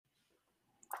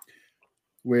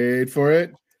Wait for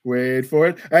it. Wait for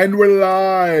it. And we're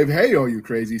live. Hey, all you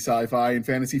crazy sci-fi and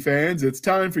fantasy fans. It's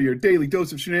time for your daily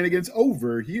dose of shenanigans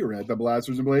over here at the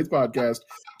Blasters and Blades podcast.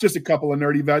 Just a couple of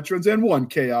nerdy veterans and one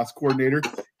chaos coordinator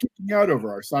geeking out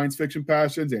over our science fiction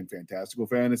passions and fantastical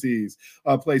fantasies.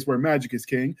 A place where magic is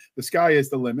king, the sky is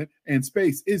the limit, and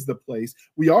space is the place.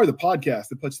 We are the podcast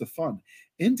that puts the fun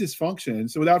in dysfunction.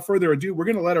 So without further ado, we're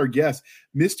going to let our guest,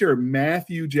 Mr.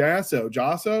 Matthew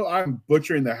Jasso, I'm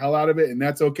butchering the hell out of it, and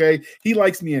that's okay. He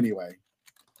likes me anyway.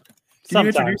 Can you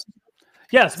introduce?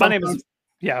 Yes, my name is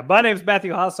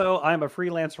Matthew Jasso. I'm a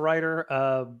freelance writer.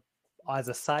 As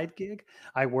a side gig,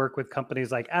 I work with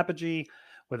companies like Apogee,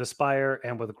 with Aspire,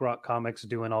 and with Grok Comics,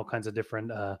 doing all kinds of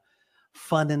different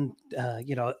fun and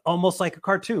almost like a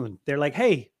cartoon. They're like,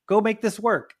 hey, go make this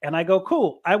work. And I go,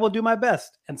 cool, I will do my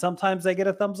best. And sometimes I get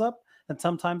a thumbs up and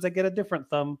sometimes I get a different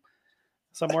thumb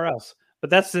somewhere else. But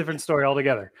that's a different story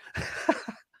altogether.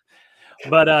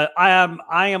 But I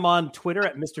am on Twitter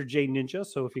at Mr. J Ninja.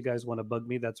 So if you guys want to bug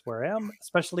me, that's where I am.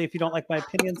 Especially if you don't like my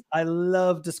opinions. I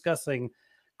love discussing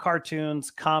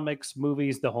cartoons, comics,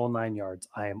 movies, the whole 9 yards.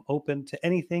 I am open to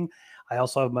anything. I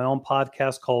also have my own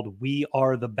podcast called We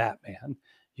Are the Batman.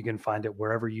 You can find it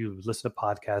wherever you listen to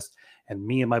podcasts. And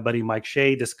me and my buddy Mike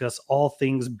Shea discuss all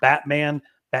things Batman,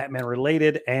 Batman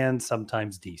related, and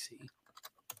sometimes DC.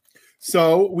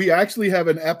 So we actually have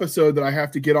an episode that I have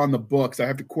to get on the books. I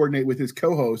have to coordinate with his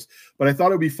co-host, but I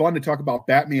thought it would be fun to talk about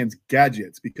Batman's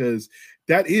gadgets because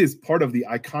that is part of the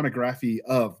iconography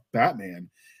of Batman.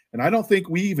 And I don't think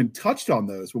we even touched on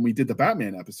those when we did the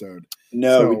Batman episode.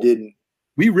 No, we didn't.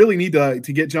 We really need to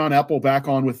get John Apple back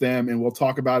on with them, and we'll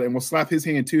talk about it, and we'll slap his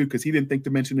hand too because he didn't think to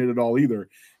mention it at all either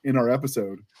in our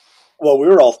episode. Well, we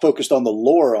were all focused on the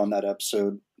lore on that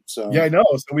episode. So yeah, I know.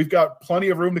 So we've got plenty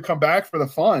of room to come back for the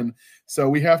fun. So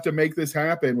we have to make this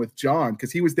happen with John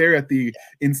because he was there at the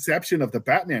inception of the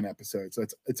Batman episode. So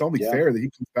it's only fair that he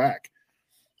comes back.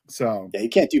 So yeah, you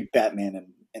can't do Batman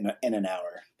in an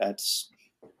hour.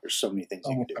 There's so many things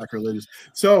you can do. Sacrilegious.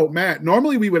 So, Matt,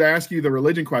 normally we would ask you the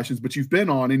religion questions, but you've been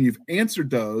on and you've answered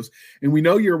those. And we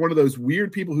know you're one of those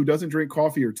weird people who doesn't drink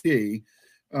coffee or tea.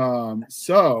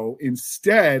 So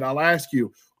instead, I'll ask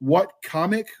you, what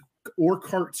comic or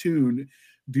cartoon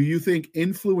do you think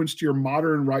influenced your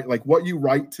modern write, like what you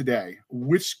write today?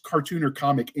 Which cartoon or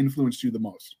comic influenced you the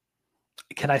most?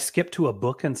 Can I skip to a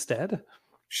book instead?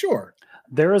 Sure.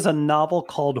 There is a novel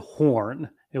called Horn.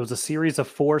 It was a series of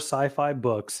 4 sci-fi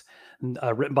books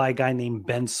written by a guy named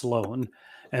Ben Sloan.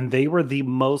 And they were the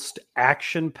most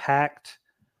action-packed,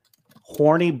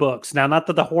 horny books. Now, not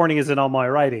that the horny is in all my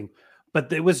writing,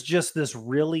 but it was just this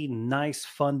really nice,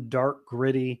 fun, dark,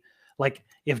 gritty. Like,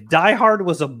 if Die Hard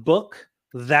was a book,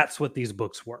 that's what these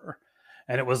books were.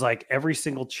 And it was like every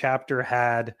single chapter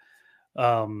had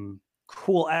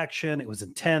cool action. It was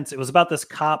intense. It was about this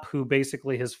cop who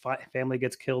basically his family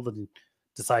gets killed and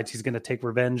decides he's going to take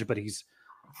revenge, but he's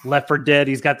left for dead.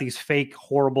 He's got these fake,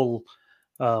 horrible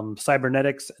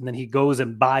cybernetics, and then he goes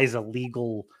and buys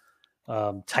illegal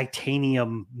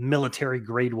titanium military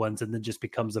grade ones, and then just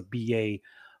becomes a BA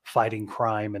fighting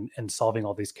crime and solving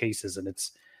all these cases. And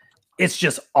it's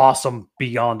just awesome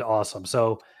beyond awesome.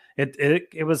 So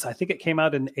it was, I think it came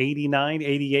out in 89,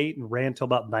 88 and ran till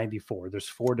about 94. There's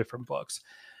 4 different books,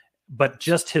 but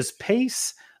just his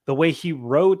pace, the way he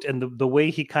wrote and the way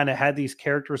he kind of had these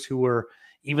characters who were,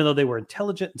 even though they were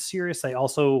intelligent and serious, they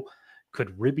also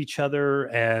could rib each other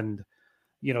and,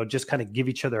 just kind of give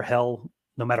each other hell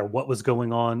no matter what was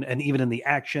going on. And even in the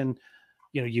action,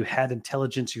 you had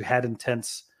intelligence, you had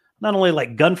intense, not only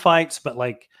like gunfights, but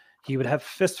like he would have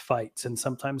fist fights and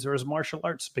sometimes there was martial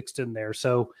arts mixed in there.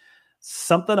 So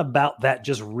something about that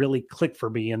just really clicked for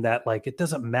me in that, like, it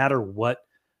doesn't matter what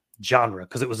genre,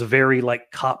 because it was a very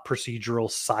like cop procedural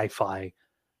sci-fi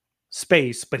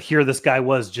space, but here this guy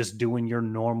was just doing your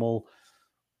normal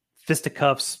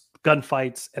fisticuffs,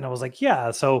 gunfights, and I was like, yeah.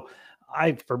 So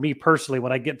for me personally,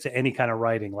 when I get to any kind of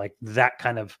writing, like that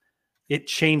kind of, it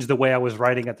changed the way I was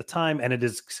writing at the time, and it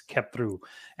is kept through.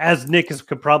 As Nick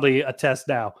could probably attest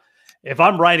now, if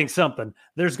I'm writing something,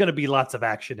 there's going to be lots of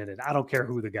action in it. I don't care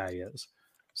who the guy is.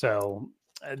 So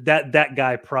that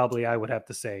guy probably, I would have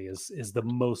to say, is the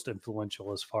most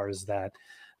influential as far as that.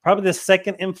 Probably the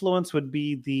second influence would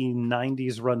be the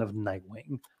 90s run of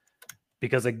Nightwing.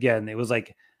 Because again, it was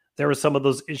like there were some of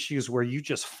those issues where you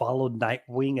just followed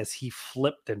Nightwing as he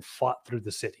flipped and fought through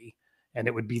the city. And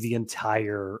it would be the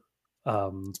entire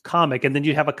comic. And then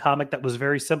you'd have a comic that was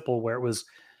very simple where it was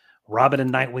Robin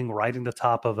and Nightwing riding the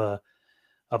top of a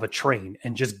train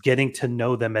and just getting to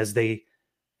know them as they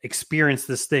experience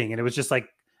this thing. And it was just like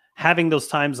having those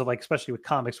times of like, especially with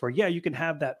comics, where you can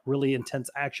have that really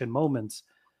intense action moments,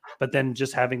 but then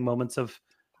just having moments of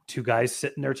two guys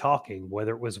sitting there talking,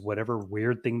 whether it was whatever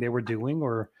weird thing they were doing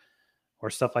or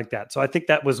stuff like that. So I think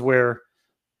that was where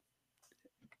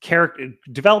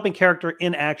developing character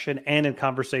in action and in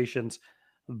conversations,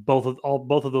 both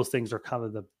of those things are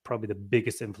kind of probably the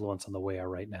biggest influence on the way I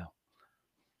write now.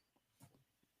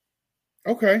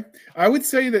 Okay. I would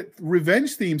say that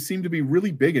revenge themes seem to be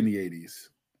really big in the 80s.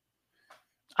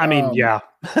 I mean, yeah.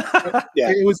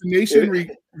 It was a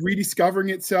nation rediscovering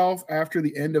itself after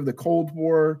the end of the Cold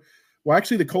War. Well,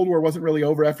 actually, the Cold War wasn't really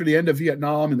over after the end of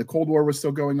Vietnam, and the Cold War was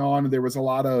still going on. And there was a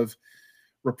lot of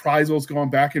reprisals going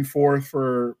back and forth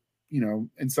for,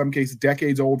 in some cases,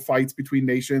 decades-old fights between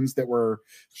nations that were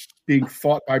being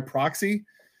fought by proxy.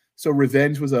 So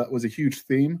revenge was a huge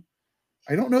theme.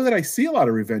 I don't know that I see a lot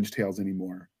of revenge tales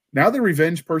anymore. Now the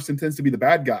revenge person tends to be the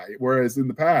bad guy, whereas in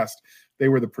the past, they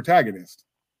were the protagonist.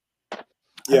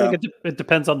 Yeah. I think it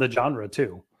depends on the genre,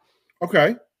 too.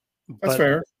 Okay. That's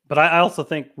fair. But I also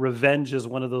think revenge is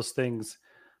one of those things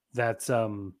that's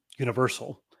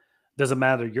universal. Doesn't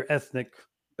matter your ethnic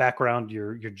background,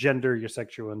 your gender, your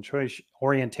sexual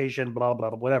orientation, blah, blah,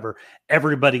 blah, whatever.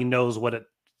 Everybody knows what it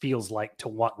feels like to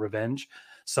want revenge.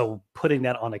 So putting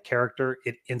that on a character,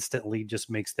 it instantly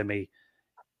just makes them a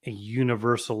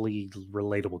universally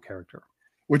relatable character.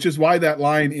 Which is why that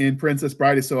line in Princess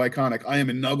Bride is so iconic. I am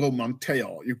Inigo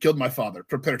Montiel. You killed my father.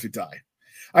 Prepare to die.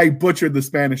 I butchered the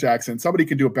Spanish accent. Somebody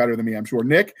can do it better than me, I'm sure.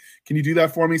 Nick, can you do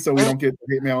that for me so we don't get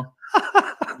hate mail?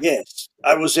 Yes,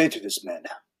 I will say to this man,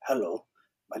 hello,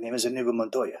 my name is Inigo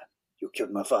Montoya. You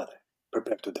killed my father.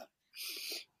 Prepare to die.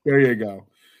 There you go.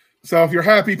 So if you're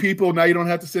happy, people, now you don't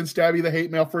have to send Stabby the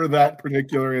hate mail for that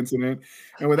particular incident.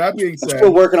 And with that being said, I'm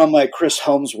still working on my Chris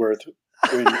Helmsworth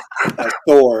in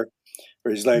Thor,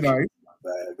 where he's like, nice.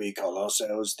 We call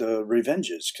ourselves the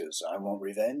Revenges because I want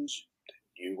revenge.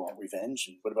 You want revenge.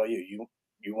 And what about you?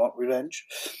 You want revenge?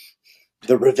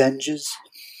 The Revenges.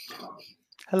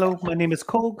 Hello, my name is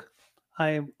Kog.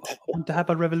 I want to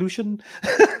have a revolution.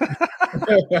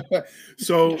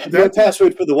 So that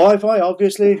password for the Wi-Fi,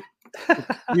 obviously.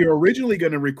 We were originally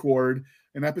going to record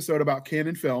an episode about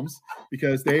canon films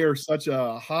because they are such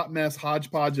a hot mess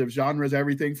hodgepodge of genres,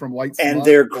 everything from light and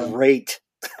they're great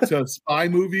to spy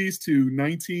movies to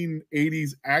 1980s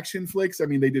action flicks. I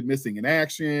mean, they did Missing in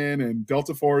Action and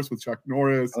Delta Force with Chuck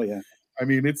Norris. Oh yeah. I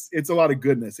mean, it's a lot of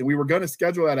goodness. And we were going to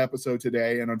schedule that episode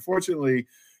today, and unfortunately,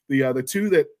 the two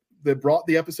that brought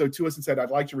the episode to us and said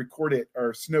I'd like to record it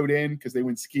are snowed in because they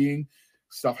went skiing.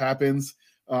 Stuff happens.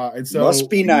 And so must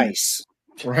be nice,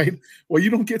 right? Well, you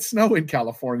don't get snow in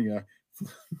California.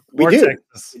 We do.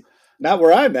 Texas. Not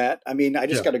where I'm at. I mean, I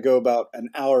just got to go about an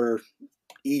hour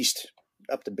east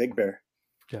up to Big Bear.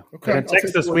 Yeah. Okay. But in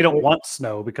Texas, we don't want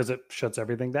snow because it shuts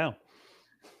everything down.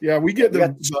 Yeah, we get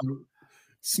the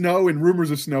snow, and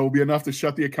rumors of snow will be enough to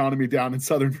shut the economy down in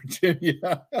Southern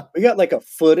Virginia. We got like a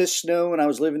foot of snow when I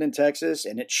was living in Texas,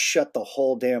 and it shut the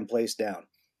whole damn place down.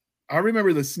 I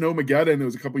remember the Snowmageddon. It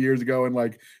was a couple years ago, and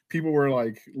like people were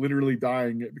like literally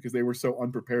dying because they were so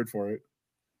unprepared for it.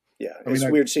 Yeah, it's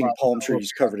weird seeing palm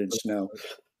trees covered in snow.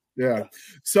 Yeah.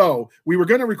 So we were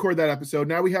going to record that episode.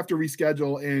 Now we have to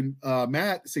reschedule. And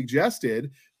Matt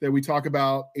suggested that we talk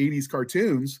about 80s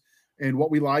cartoons and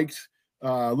what we liked,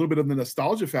 a little bit of the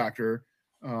nostalgia factor,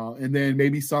 and then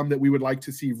maybe some that we would like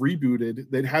to see rebooted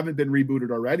that haven't been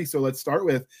rebooted already. So let's start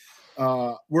with.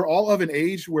 We're all of an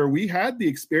age where we had the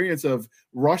experience of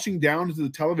rushing down to the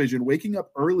television, waking up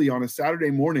early on a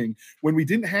Saturday morning when we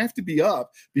didn't have to be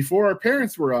up before our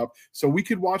parents were up, so we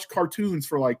could watch cartoons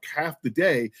for like half the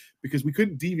day because we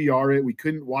couldn't DVR it. We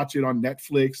couldn't watch it on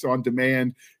Netflix on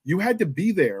demand. You had to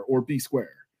be there or be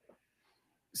square.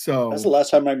 So that's the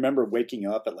last time I remember waking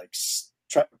up at like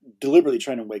deliberately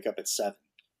trying to wake up at 7.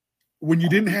 When you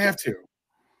didn't have to.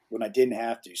 When I didn't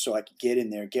have to, so I could get in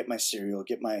there, get my cereal,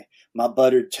 get my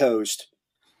buttered toast,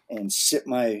 and sit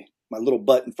my little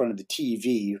butt in front of the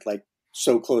TV, like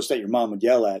so close that your mom would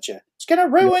yell at you. It's gonna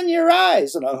ruin your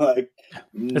eyes, and I'm like,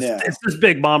 no. It's this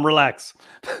big, Mom. Relax.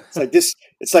 It's like this.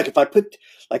 It's like if I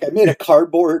made a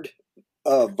cardboard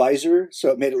visor, so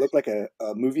it made it look like a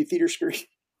movie theater screen.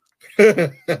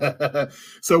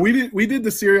 So we did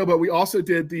the cereal, but we also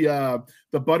did the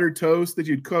buttered toast that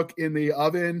you'd cook in the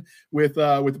oven with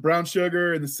brown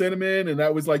sugar and the cinnamon, and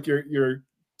that was like your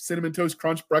cinnamon toast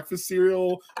crunch breakfast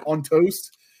cereal on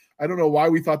toast. I don't know why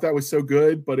we thought that was so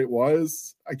good, but it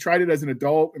was. I tried it as an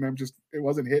adult, and it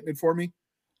wasn't hitting it for me.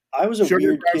 I was a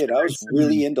weird kid. I was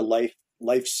really into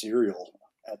life cereal.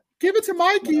 Give it to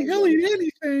Mikey. He'll eat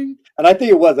anything. And I think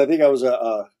it was. I think I was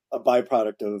a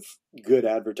byproduct of good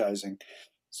advertising.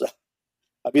 So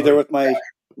I'll be there with my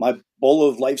bowl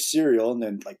of Life cereal and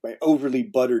then like my overly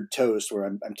buttered toast, where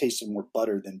I'm tasting more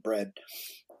butter than bread,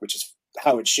 which is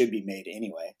how it should be made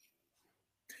anyway.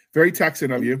 Very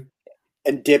Texan of you.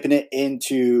 And dipping it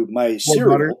into my More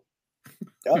cereal.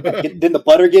 Then the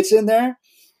butter gets in there.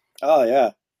 Oh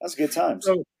yeah, that's good times.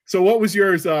 So what was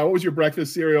yours? What was your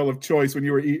breakfast cereal of choice when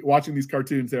you were watching these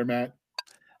cartoons there, Matt?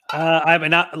 I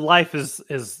mean, Life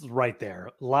is right there.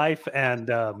 Life and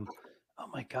oh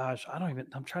my gosh,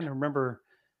 I'm trying to remember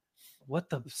what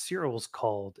the cereal was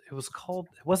called. It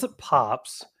wasn't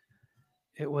Pops.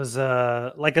 It was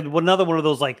like another one of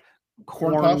those like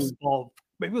Corn Puffs? ball.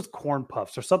 Maybe it was Corn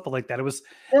Puffs or something like that. It was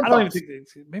Corn I don't Puffs. even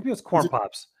think maybe it was Corn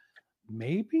Pops.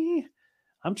 Maybe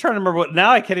I'm trying to remember what now.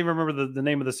 I can't even remember the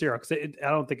name of the cereal because I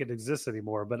don't think it exists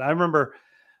anymore. But I remember,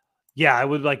 yeah, I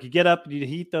would like you get up and you'd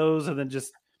heat those and then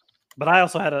just. But I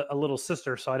also had a little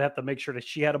sister, so I'd have to make sure that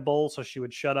she had a bowl, so she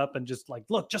would shut up and just like,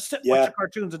 look, just sit, watch your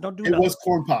cartoons, and don't do nothing. It was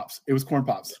Corn Pops. It was Corn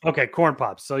Pops. Okay, Corn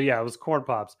Pops. So yeah, it was Corn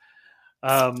Pops.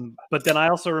 But then I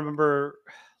also remember,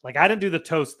 like, I didn't do the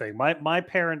toast thing. My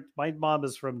mom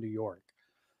is from New York,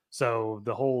 so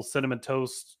the whole cinnamon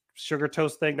toast, sugar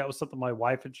toast thing, that was something my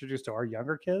wife introduced to our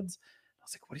younger kids. I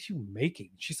was like, "What are you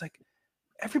making?" She's like,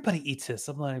 "Everybody eats this."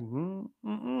 I'm like,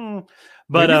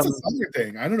 But it's a Southern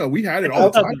thing. I don't know. We had it all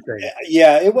the time.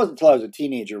 Yeah, it wasn't until I was a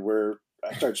teenager where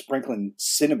I started sprinkling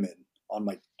cinnamon on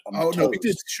my. No, we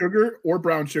did sugar or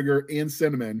brown sugar and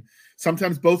cinnamon.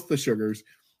 Sometimes both the sugars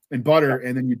and butter,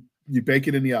 and then you bake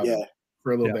it in the oven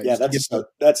for a little bit. Yeah,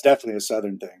 that's definitely a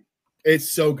Southern thing.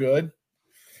 It's so good.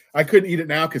 I couldn't eat it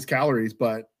now because calories,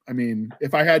 but I mean,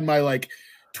 if I had my like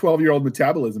 12-year-old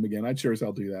metabolism again, I'd sure as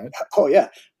hell do that. Oh yeah,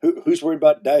 who's worried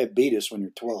about diabetes when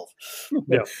you're 12?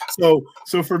 Yeah. So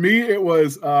for me, it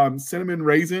was cinnamon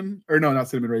raisin, or no, not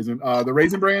cinnamon raisin. The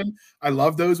Raisin Bran. I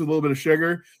love those with a little bit of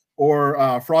sugar,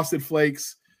 or Frosted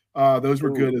Flakes. Those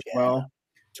were good as well.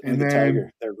 And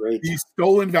then they're great. The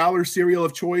Stolen Valor cereal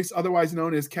of choice, otherwise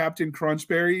known as Captain Crunch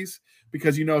Berries,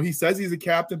 because he says he's a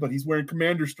captain, but he's wearing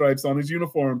commander stripes on his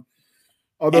uniform.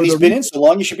 Although and he's been in so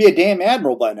long, you should be a damn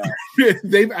admiral by now.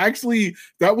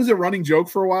 That was a running joke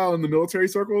for a while in the military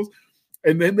circles.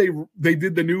 And then they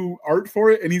did the new art for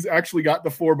it, and he's actually got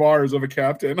the 4 bars of a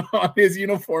captain on his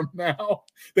uniform now.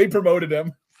 They promoted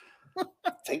him.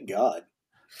 Thank God.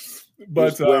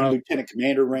 But wearing lieutenant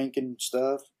commander rank and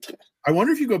stuff. I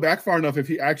wonder if you go back far enough if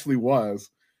he actually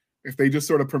was. If they just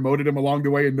sort of promoted him along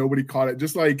the way and nobody caught it.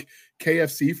 Just like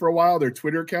KFC for a while, their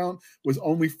Twitter account was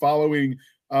only following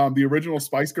the original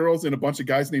Spice Girls and a bunch of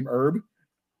guys named Herb.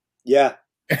 Yeah.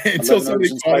 until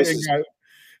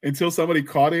somebody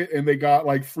caught it and they got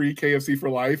like free KFC for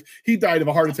life. He died of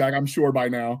a heart attack, I'm sure, by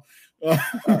now. But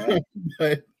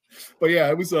yeah,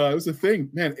 it was a thing.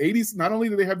 Man, 80s, not only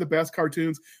do they have the best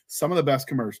cartoons, some of the best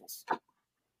commercials.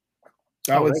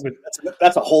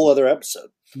 That's a whole other episode.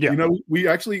 Yeah.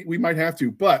 We might have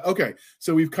to. But okay,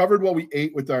 so we've covered what we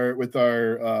ate with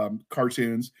our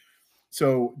cartoons.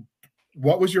 So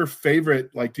what was your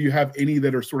favorite? Like, do you have any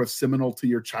that are sort of seminal to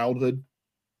your childhood?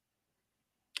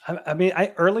 I mean,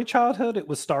 early childhood, it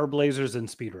was Star Blazers and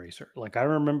Speed Racer. Like, I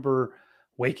remember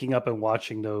waking up and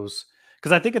watching those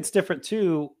because I think it's different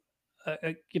too.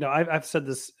 I've said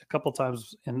this a couple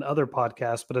times in other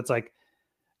podcasts, but it's like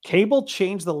cable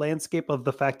changed the landscape of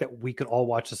the fact that we could all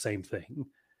watch the same thing.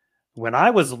 When I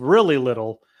was really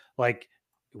little, like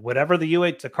whatever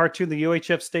the cartoon the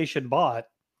UHF station bought,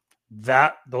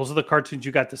 those are the cartoons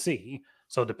you got to see.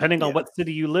 So depending on what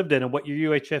city you lived in and what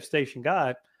your UHF station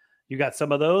got, you got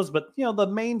some of those. But the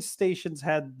main stations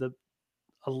had the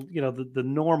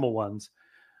normal ones.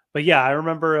 But yeah, I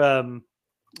remember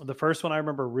the first one I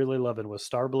remember really loving was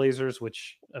Star Blazers,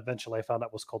 which eventually I found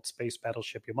out was called Space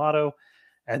Battleship Yamato,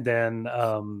 and then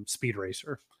Speed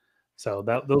Racer. So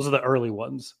those are the early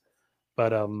ones.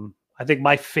 But I think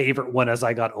my favorite one as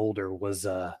I got older was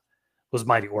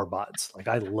Mighty Orbots. Like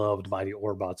I loved Mighty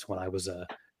Orbots when I was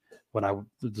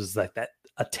like that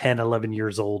a 10, 11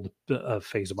 years old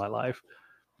phase of my life.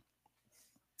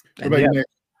 What about you, Nick?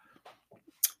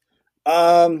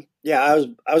 I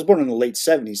was born in the late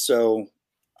 70s, so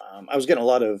I was getting a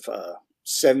lot of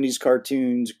 70s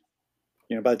cartoons.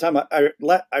 By the time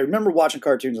I remember watching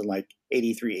cartoons in like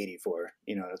 83, 84.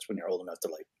 That's when you're old enough to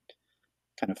like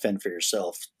kind of fend for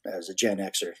yourself as a Gen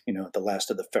Xer, the last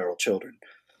of the feral children.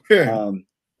 Yeah.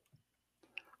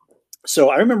 So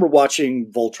I remember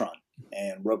watching Voltron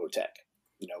and Robotech,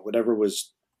 whatever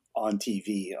was on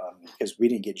TV, because we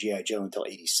didn't get G.I. Joe until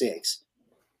 86.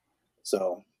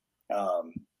 So, it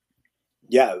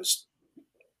was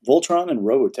Voltron and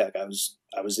Robotech. I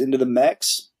was into the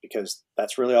mechs because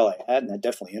that's really all I had, and that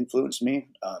definitely influenced me.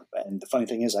 And the funny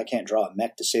thing is, I can't draw a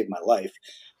mech to save my life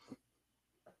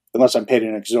unless I'm paid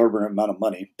an exorbitant amount of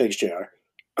money. Thanks, JR.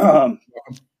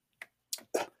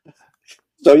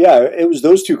 So yeah, it was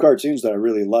those two cartoons that I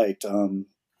really liked.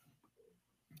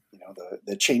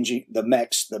 The changing the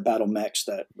mechs, the battle mechs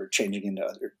that were changing into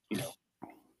other,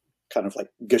 kind of like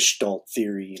Gestalt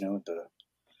theory,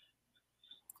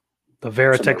 the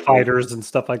Veritech fighters and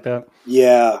stuff like that.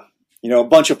 Yeah, a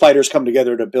bunch of fighters come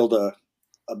together to build the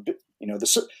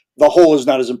whole is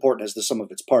not as important as the sum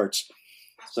of its parts.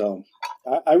 So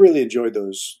I really enjoyed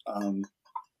those. And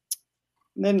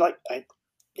then I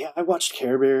watched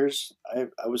Care Bears.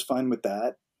 I was fine with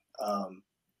that. And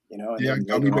then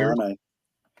Gummy Bears.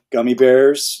 Gummy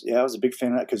Bears. Yeah, I was a big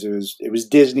fan of that because it was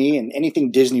Disney, and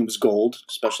anything Disney was gold,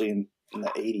 especially in the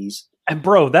 80s. And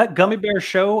bro, that Gummy Bear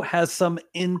show has some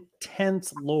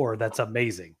intense lore that's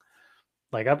amazing.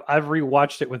 Like I've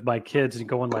rewatched it with my kids and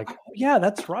going like, oh, yeah,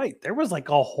 that's right. There was like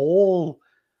a whole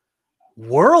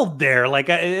world there. Like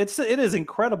it is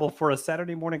incredible for a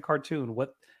Saturday morning cartoon.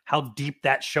 How deep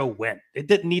that show went. It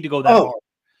didn't need to go that hard.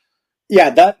 Yeah,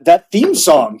 that theme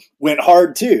song went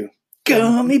hard too.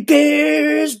 Gummy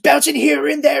bears bouncing here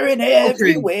and there and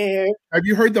everywhere. Have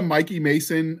you heard the Mikey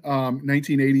Mason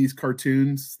 1980s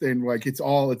cartoons? Then it's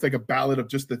like a ballad of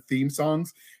just the theme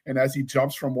songs. And as he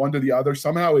jumps from one to the other,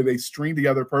 somehow they string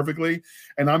together perfectly.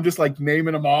 And I'm just like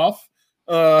naming them off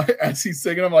as he's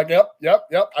singing. I'm like, yep.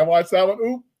 I watched that one.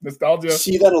 Ooh, nostalgia. You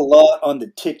see that a lot on the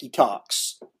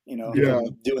TikToks,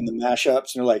 doing the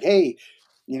mashups. And they're like, hey,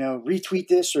 retweet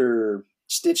this or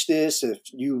stitch this if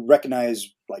you recognize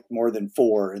like more than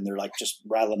 4, and they're like just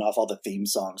rattling off all the theme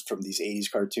songs from these 80s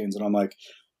cartoons, and I'm like,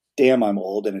 damn, I'm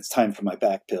old and it's time for my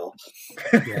back pill.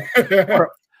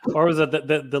 Or was it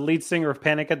the lead singer of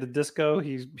Panic at the Disco?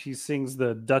 He sings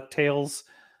the DuckTales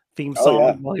theme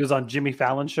song while he was on Jimmy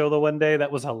Fallon's show the one day.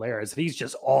 That was hilarious. He's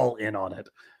just all in on it.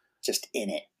 Just in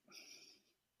it.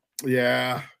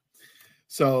 Yeah.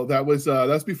 So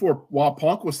that's before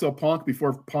punk was still punk,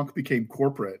 before punk became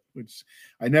corporate, which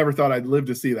I never thought I'd live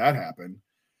to see that happen.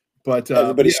 But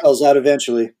everybody sells out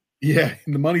eventually. Yeah,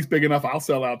 and the money's big enough, I'll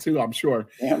sell out too, I'm sure.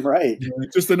 Damn right.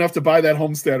 Just enough to buy that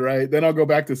homestead, right? Then I'll go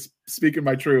back to speaking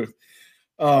my truth.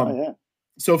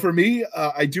 So for me,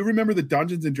 I do remember the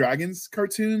Dungeons and Dragons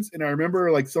cartoons, and I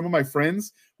remember like some of my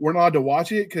friends weren't allowed to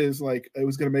watch it because like it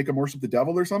was going to make them worship the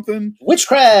devil or something.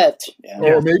 Witchcraft.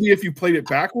 Or maybe if you played it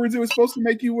backwards, it was supposed to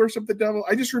make you worship the devil.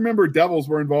 I just remember devils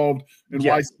were involved, and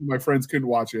why some of my friends couldn't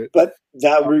watch it. But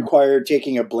that required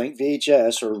taking a blank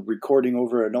VHS or recording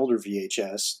over an older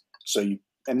VHS.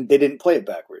 And they didn't play it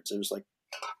backwards. It was like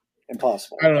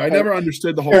impossible. I don't know. I never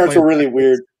understood the whole. Parents were really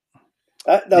weird.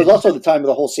 That was also the time of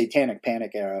the whole Satanic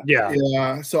Panic era.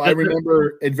 Yeah. So I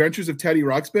remember Adventures of Teddy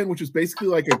Ruxpin, which was basically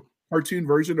like a cartoon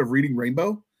version of Reading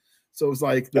Rainbow. So it was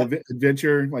like the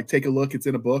adventure, like take a look, it's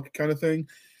in a book kind of thing.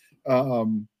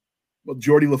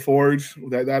 Geordie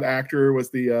LaForge, that actor was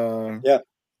the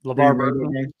LeVar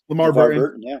Burton. LeVar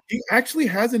Burton. Yeah. He actually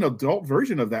has an adult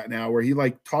version of that now where he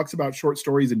like talks about short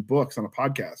stories and books on a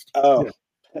podcast. Oh. Yeah.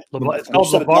 It's called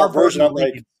LeVar Burton. I'm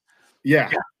like, yeah.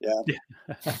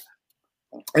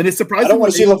 And it's surprising. I don't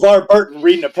want to see LeVar Burton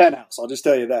reading a penthouse. I'll just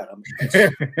tell you that.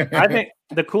 I think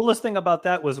the coolest thing about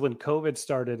that was when COVID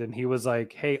started and he was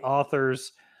like, hey,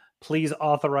 authors, please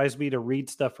authorize me to read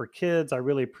stuff for kids. I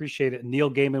really appreciate it. And Neil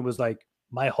Gaiman was like,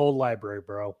 my whole library,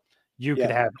 bro. You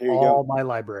could have all my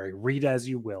library. Read as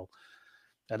you will.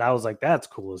 And I was like, that's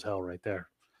cool as hell right there.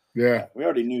 Yeah. We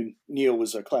already knew Neil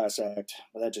was a class act,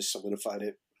 but that just solidified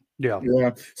it. Yeah.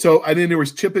 So, and then there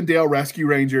was Chip and Dale Rescue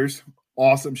Rangers.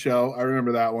 Awesome show. I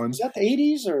remember that one. Was that the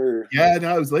 80s or? Yeah,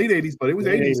 no, it was late 80s, but it was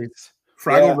 80s.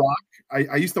 Fraggle Rock.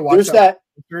 I used to watch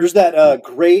There's that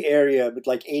gray area with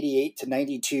like 88 to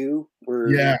 92 where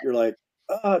you're like,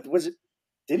 was it?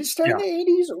 Did it start in the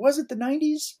 80s or was it the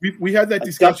 90s? We had that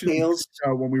discussion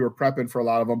when we were prepping for a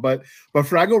lot of them, but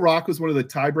Fraggle Rock was one of the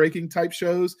tie-breaking type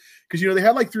shows because they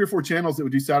had like 3 or 4 channels that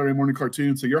would do Saturday morning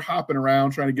cartoons. So you're hopping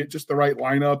around trying to get just the right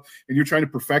lineup, and you're trying to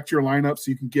perfect your lineup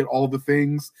so you can get all of the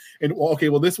things. And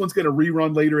this one's going to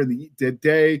rerun later in the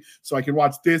day, so I can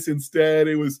watch this instead.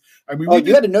 It was,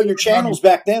 you had to know your channels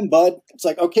back then, bud. It's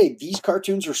like, okay, these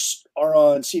cartoons are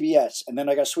on CBS, and then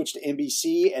I got to switch to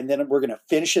NBC, and then we're going to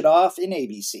finish it off in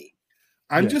ABC.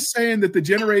 I'm just saying that the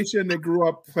generation that grew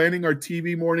up planning our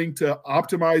TV morning to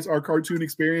optimize our cartoon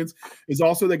experience is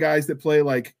also the guys that play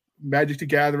like Magic the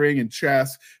Gathering and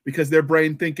chess because they're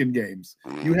brain thinking games.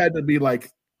 You had to be like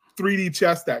 3D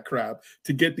chess that crap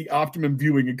to get the optimum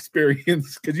viewing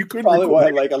experience because you couldn't. Probably why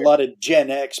like a lot of Gen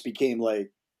X became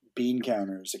like bean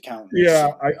counters, accountants. Yeah,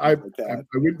 I that.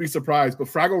 wouldn't be surprised. But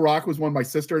Fraggle Rock was one my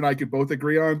sister and I could both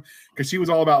agree on because she was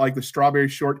all about like the strawberry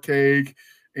shortcake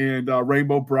and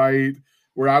Rainbow Bright,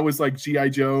 where I was like G.I.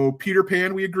 Joe. Peter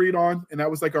Pan we agreed on, and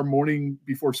that was like our morning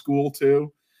before school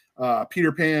too.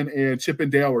 Peter Pan and Chip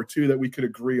and Dale were two that we could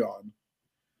agree on.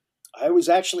 I was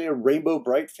actually a Rainbow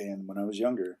Bright fan when I was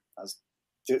younger.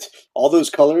 All those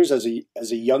colors as a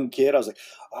young kid, I was like,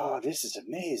 "Oh, this is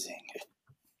amazing."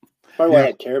 Probably why I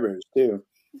had Care Bears too.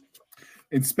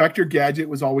 Inspector Gadget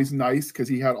was always nice because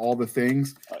he had all the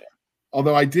things. Oh, yeah.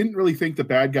 Although I didn't really think the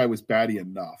bad guy was batty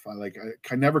enough.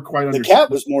 I never quite understood. The cat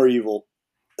was more evil.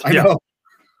 I know.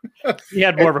 He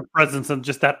had more of a presence than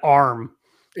just that arm.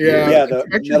 Yeah, the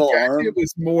metal arm. It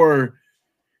was more.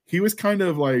 He was kind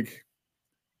of like,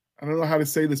 I don't know how to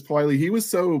say this politely. He was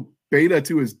so beta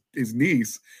to his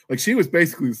niece. Like she was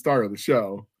basically the star of the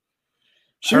show.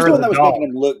 She was the one that was making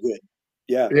him look good.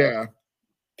 Yeah. Yeah.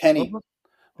 Penny.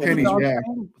 Penny, yeah.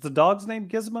 Was the dog's name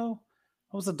Gizmo?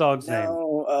 What was the dog's name?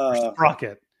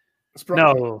 Sprocket.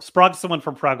 No, Sprocket's the one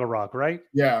from Fraggle Rock, right?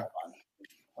 Yeah.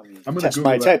 I'm going to test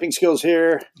my typing skills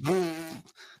here.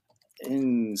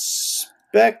 Inspector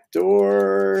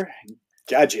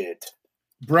Gadget.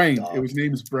 Brain. Dog. It was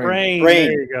named Brain.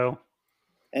 There you go.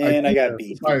 And I got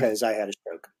beat because I had a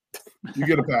stroke. You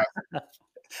get a pass.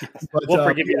 But, we'll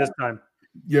forgive you this time.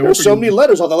 Yeah, there's so many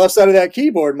letters on the left side of that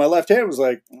keyboard. My left hand was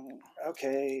like,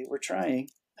 okay, we're trying.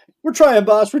 We're trying,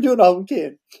 boss. We're doing all we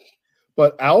can.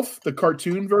 But Alf, the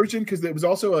cartoon version, because it was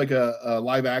also like a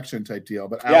live action type deal.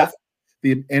 But Alf,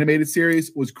 the animated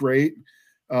series, was great.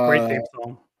 Great theme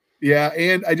song. Yeah,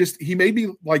 and he made me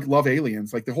like love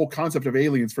aliens. Like the whole concept of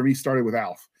aliens for me started with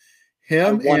Alf.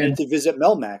 I wanted to visit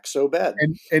Melmac so bad.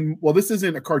 And well, this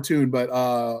isn't a cartoon, but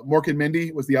Mork and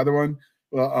Mindy was the other one.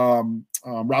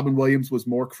 Robin Williams was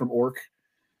Mork from Ork.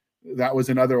 That was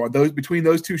another one. Between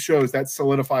those two shows, that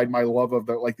solidified my love of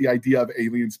the idea of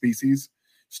alien species.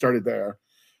 Started there.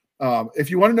 If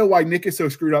you want to know why Nick is so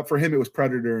screwed up, for him it was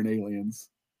Predator and Aliens.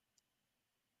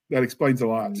 That explains a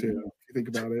lot too, if you think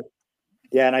about it.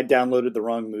 Yeah, and I downloaded the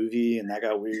wrong movie, and that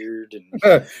got weird. And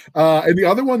the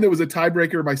other one that was a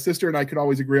tiebreaker, my sister and I could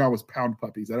always agree on, was Pound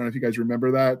Puppies. I don't know if you guys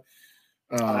remember that.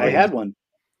 I had one.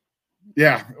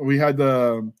 Yeah, we had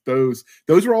those.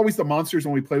 Those were always the monsters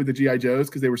when we played with the G.I. Joes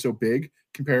because they were so big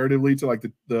comparatively to like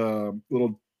the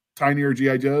little tinier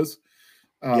G.I. Joes.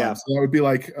 So that would be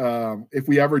like if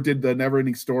we ever did the Never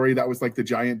Ending Story, that was like the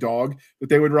giant dog that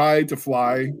they would ride to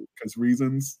fly because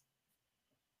reasons.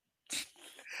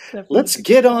 Let's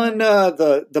get on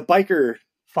the biker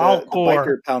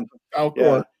Falcor. Pound. Falcor.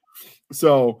 Yeah.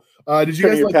 So did you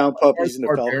guys like Pound Puppies in the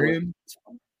Barbarian?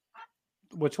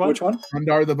 Which one?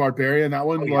 Rundar the Barbarian. That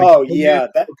one.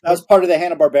 That was part of the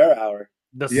Hanna-Barbera hour.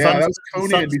 That was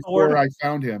Conan before I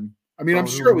found him. I mean, I'm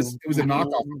sure it was a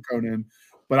knockoff of Conan,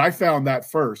 but I found that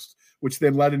first, which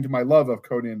then led into my love of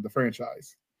Conan, the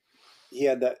franchise. He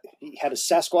had a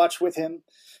Sasquatch with him.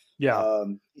 Yeah.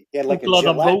 He had like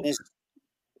the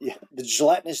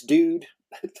gelatinous dude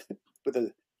with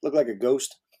looked like a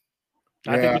ghost.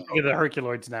 I think you're thinking of the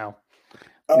Herculoids now.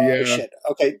 Oh shit.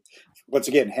 Okay. Once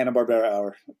again, Hanna-Barbera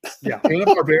hour. Yeah.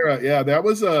 Hanna-Barbera. Yeah, that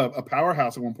was a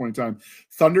powerhouse at one point in time.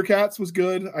 Thundercats was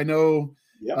good. I know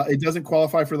it doesn't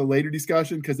qualify for the later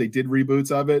discussion because they did reboots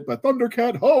of it, but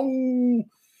Thundercat,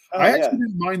 I actually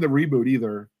didn't mind the reboot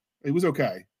either. It was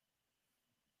okay.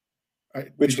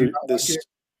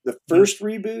 The first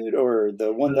reboot or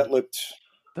the one that looked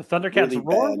the Thundercats really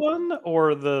Roar bad? one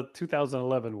or the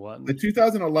 2011 one? The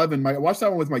 2011, I watched that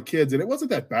one with my kids, and it wasn't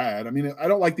that bad. I mean, I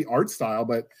don't like the art style,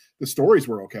 but the stories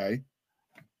were okay.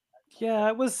 Yeah,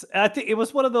 it was. I think it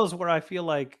was one of those where I feel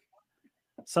like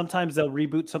sometimes they'll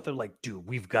reboot something like, dude,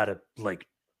 we've got to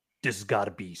this has got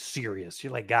to be serious.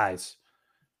 You're like, guys,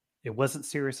 it wasn't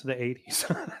serious in the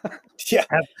 80s. Yeah,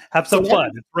 have some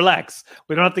fun, relax.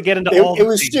 We don't have to get into all. It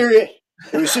was serious.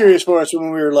 It was serious for us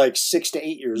when we were like 6 to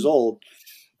 8 years old.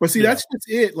 But see, that's just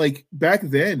it. Like back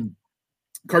then,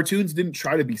 cartoons didn't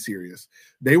try to be serious.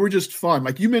 They were just fun.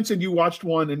 Like you mentioned, you watched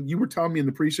one and you were telling me in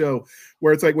the pre-show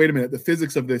where it's like, wait a minute, the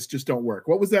physics of this just don't work.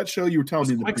 What was that show you were telling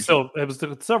me in the pre-show? It was the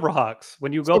Silverhawks.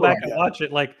 When you go back and watch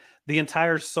it, like the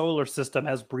entire solar system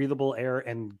has breathable air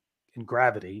and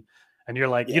gravity. And you're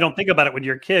like, you don't think about it when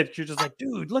you're a kid. You're just like,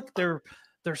 dude, look, they're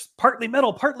partly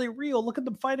metal, partly real. Look at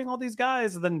them fighting all these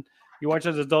guys. And then you watch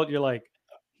as an adult, you're like,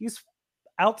 he's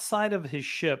outside of his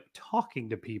ship talking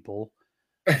to people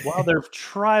while they're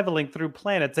traveling through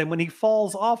planets. And when he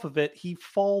falls off of it, he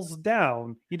falls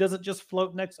down. He doesn't just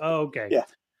float next. Oh, okay. Yeah.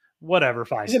 Whatever.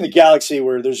 Fine. He's in a galaxy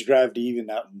where there's gravity even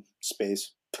out in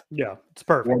space. Yeah. It's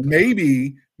perfect. Or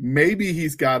maybe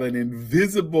he's got an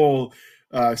invisible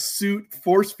suit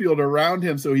force field around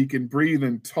him so he can breathe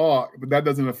and talk, but that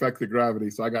doesn't affect the gravity.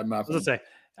 So I got nothing.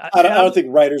 I don't think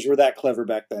writers were that clever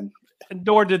back then.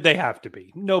 Nor did they have to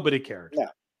be. Nobody cared. Yeah.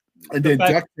 And then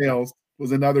DuckTales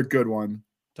was another good one.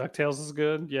 DuckTales is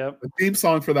good. Yep. The theme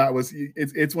song for that was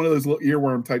it's one of those little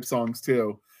earworm type songs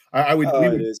too. We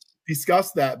would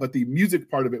discuss that, but the music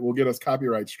part of it will get us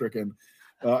copyright stricken.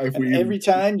 Every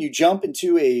time you jump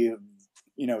into a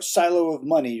silo of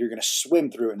money, you're going to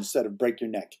swim through it instead of break your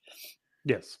neck.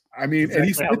 Yes. I mean, exactly. And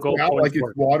he's spitting out like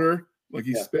it's water, like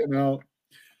he's spitting out.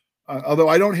 Although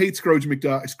I don't hate Scrooge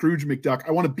McDuck.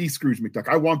 I want to be Scrooge McDuck.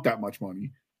 I want that much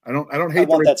money. I don't hate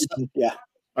the rich people. Yeah.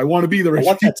 I want to be the rich people.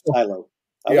 I want that silo.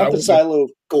 I want the silo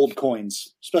of gold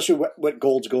coins, especially what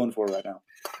gold's going for right now.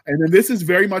 And then this is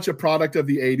very much a product of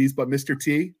the 80s, but Mr.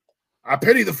 T, I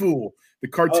pity the fool. The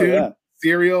cartoon,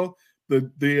 cereal,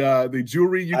 the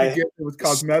jewelry you could get that was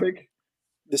cosmetic.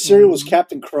 The cereal was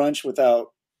Captain Crunch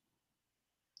without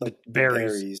the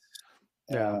berries.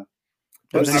 Yeah.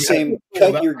 It was the same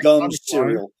cut your gums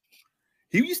cereal.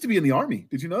 He used to be in the Army.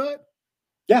 Did you know that?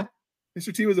 Yeah.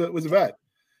 Mr. T was a vet.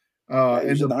 He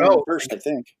was in the 101st, I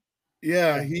think.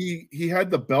 Yeah, he had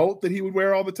the belt that he would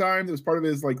wear all the time. It was part of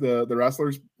his, like, the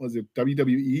wrestlers. Was it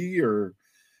WWE or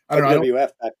I don't know? WWF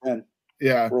back then.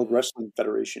 Yeah, World Wrestling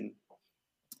Federation.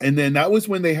 And then that was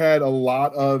when they had a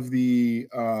lot of the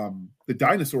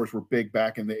dinosaurs were big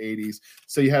back in the 80s.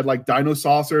 So you had like Dino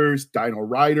Saucers, Dino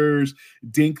Riders,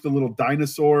 Dink the little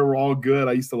dinosaur were all good.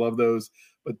 I used to love those.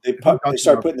 But they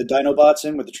started putting the Dinobots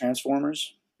in with the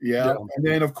Transformers. Yeah. And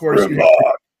then of course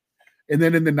and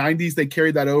then in the 90s, they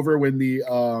carried that over when the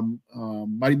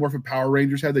Mighty Morphin Power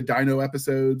Rangers had the Dino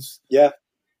episodes. Yeah.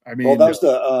 I mean, that was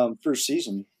the first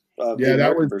season. That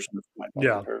was version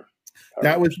of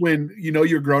that was when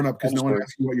you're grown up because no one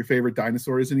asks you what your favorite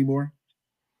dinosaur is anymore.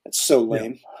 It's so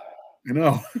lame. I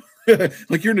know.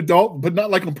 Like you're an adult, but not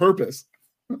like on purpose.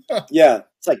 Yeah.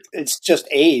 It's like it's just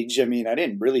age. I mean, I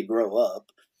didn't really grow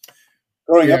up.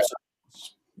 Growing up,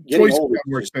 toys got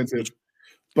more expensive.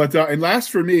 But and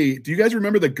last for me, do you guys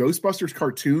remember the Ghostbusters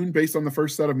cartoon based on the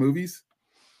first set of movies?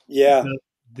 Yeah.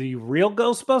 The real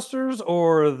Ghostbusters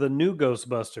or the new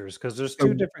Ghostbusters? Because there's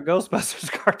two different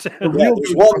Ghostbusters cartoons.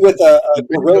 There's one with a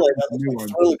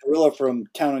gorilla, gorilla from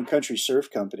Town and Country Surf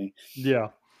Company. Yeah.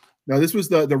 No, this was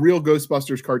the real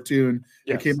Ghostbusters cartoon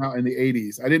that came out in the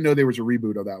 80s. I didn't know there was a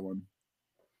reboot of that one.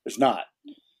 There's not.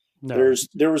 No.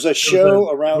 There was a show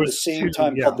around the same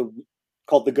time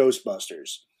called the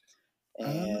Ghostbusters.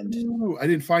 And I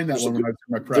didn't find that one when I took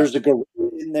my prep. There's a gorilla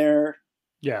in there.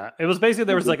 Yeah, it was basically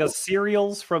there was like a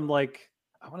serials from like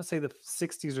I want to say the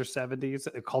 60s or 70s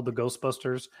called the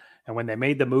Ghostbusters, and when they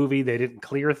made the movie, they didn't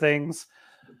clear things.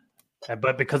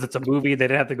 But because it's a movie, they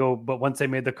didn't have to go. But once they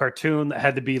made the cartoon, it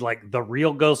had to be like the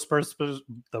real Ghostbusters.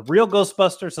 The real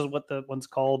Ghostbusters is what the one's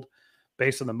called,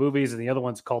 based on the movies, and the other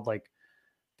one's called like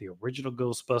the original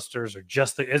Ghostbusters, or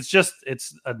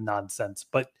it's a nonsense.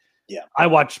 But yeah, I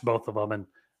watched both of them, and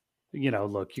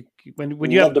look,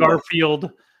 when you have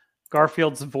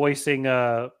Garfield's voicing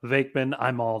Vakeman,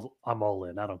 I'm all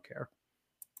in. I don't care.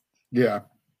 Yeah.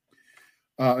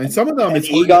 And some of them, and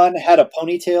Egon had a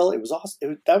ponytail. It was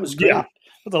awesome. That was great. Yeah,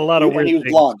 with a lot of weird. And he was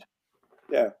things. blonde.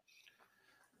 Yeah.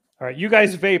 All right, you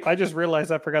guys vape. I just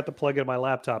realized I forgot to plug in my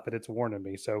laptop, and it's warning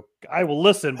me. So I will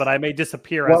listen, but I may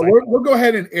disappear. Well, we'll go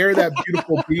ahead and air that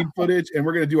beautiful bean footage, and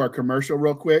we're going to do our commercial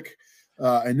real quick.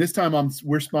 And this time,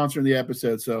 we're sponsoring the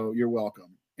episode, so you're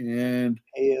welcome. And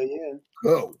hell yeah,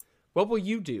 go. What will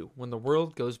you do when the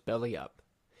world goes belly up?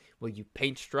 Will you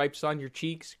paint stripes on your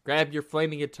cheeks, grab your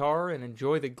flaming guitar, and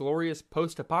enjoy the glorious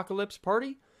post-apocalypse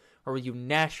party? Or will you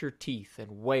gnash your teeth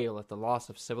and wail at the loss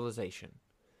of civilization?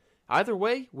 Either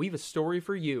way, we've a story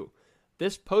for you.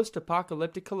 This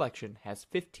post-apocalyptic collection has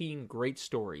 15 great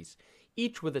stories,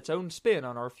 each with its own spin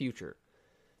on our future.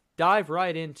 Dive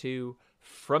right into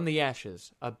From the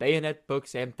Ashes, a Bayonet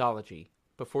Books anthology,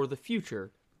 before the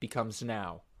future becomes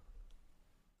now.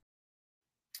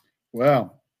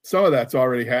 Well, some of that's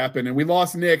already happened, and we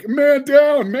lost Nick. Man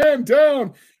down, man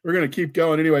down. We're going to keep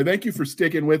going. Anyway, thank you for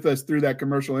sticking with us through that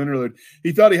commercial interlude.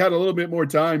 He thought he had a little bit more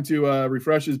time to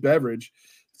refresh his beverage.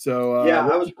 So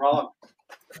I was wrong.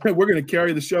 We're going to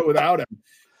carry the show without him.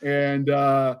 And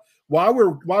while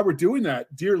we're doing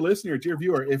that, dear listener, dear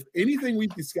viewer, if anything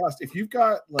we've discussed, if you've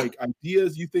got like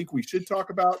ideas you think we should talk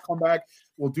about, come back.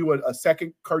 We'll do a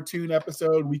second cartoon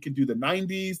episode. We can do the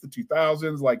 90s, the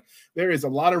 2000s. Like there is a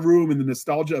lot of room in the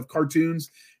nostalgia of cartoons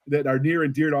that are near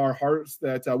and dear to our hearts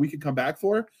that we can come back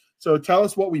for. So tell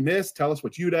us what we missed. Tell us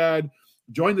what you'd add.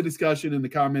 Join the discussion in the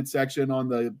comment section on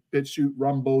the BitChute,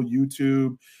 Rumble,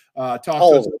 YouTube. Talk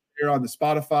to us here on the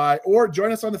Spotify, or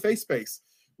join us on the Face Space,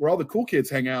 where all the cool kids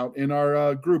hang out in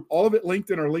our group. All of it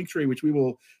linked in our link tree, which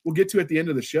we'll get to at the end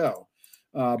of the show.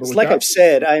 But like I've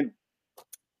said,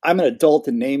 I'm an adult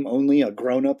in name only, a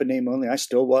grown up in name only. I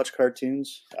still watch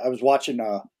cartoons. I was watching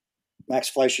Max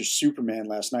Fleischer's Superman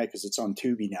last night because it's on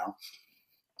Tubi now.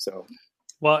 So,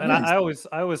 well, and I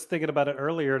was thinking about it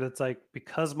earlier. And it's like,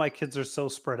 because my kids are so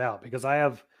spread out, because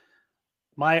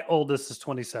my oldest is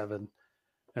 27,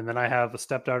 and then I have a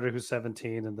stepdaughter who's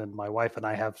 17, and then my wife and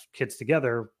I have kids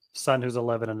together, son who's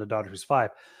 11 and a daughter who's 5.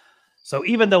 So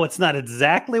even though it's not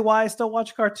exactly why I still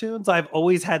watch cartoons, I've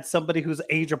always had somebody who's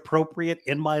age appropriate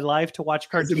in my life to watch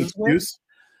cartoons with.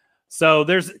 So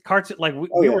there's cartoon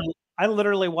I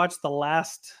literally watched the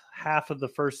last half of the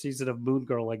first season of Moon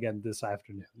Girl again this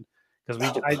afternoon because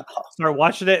I started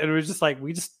watching it and it was just like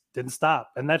we just didn't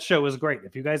stop. And that show is great.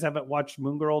 If you guys haven't watched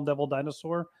Moon Girl and Devil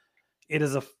Dinosaur, it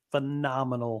is a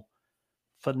phenomenal.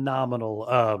 Is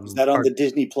that on the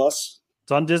Disney Plus?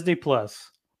 It's on Disney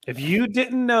Plus. If you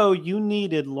didn't know you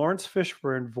needed Lawrence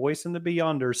Fishburne voicing the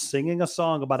Beyonders singing a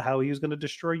song about how he was going to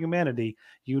destroy humanity,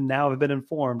 you now have been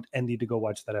informed and need to go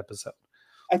watch that episode.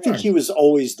 I think he was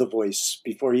always the voice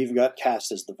before he even got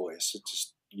cast as the voice. It's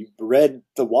just you read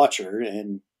The Watcher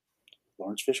and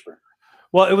Lawrence Fishburne.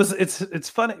 Well, it's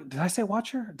funny. Did I say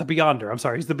Watcher? The Beyonder. I'm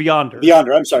sorry. He's the Beyonder.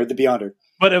 Beyonder. I'm sorry. The Beyonder.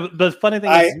 But the funny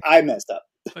thing is, I messed up.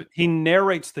 He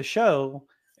narrates the show,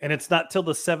 and it's not till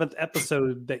the 7th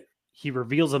episode that he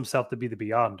reveals himself to be the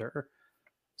Beyonder.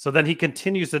 So then he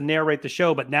continues to narrate the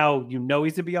show, but now you know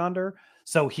he's a Beyonder.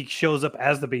 So he shows up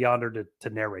as the Beyonder to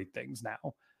narrate things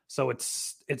now. So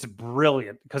it's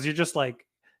brilliant because you're just like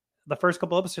the first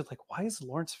couple episodes, like, why is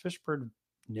Lawrence Fishburne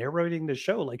narrating the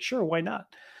show? Like, sure, why not?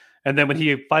 And then when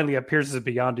he finally appears as a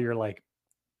Beyonder, you're like,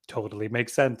 totally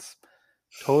makes sense.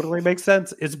 Totally makes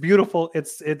sense. It's beautiful.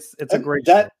 It's a great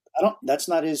show. That's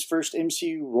not his first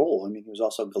MCU role. I mean, he was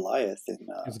also Goliath in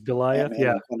Goliath,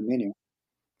 yeah.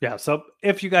 Yeah. So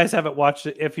if you guys haven't watched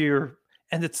it,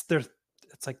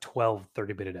 it's like 12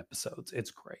 30-minute episodes.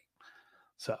 It's great.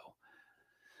 So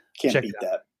can't beat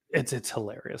that. It's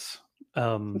hilarious.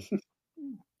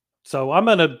 So I'm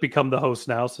gonna become the host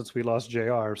now since we lost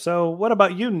JR. So what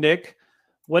about you, Nick?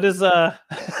 What is I'm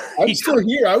still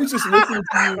here. I was just listening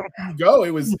to you go.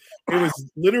 It was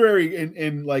literary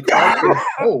and like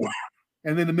cold.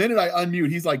 And then the minute I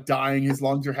unmute, he's like dying. His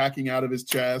lungs are hacking out of his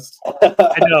chest.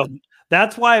 I know.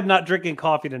 That's why I'm not drinking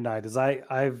coffee tonight. Is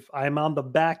I'm on the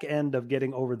back end of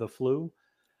getting over the flu.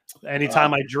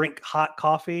 Anytime I drink hot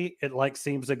coffee, it like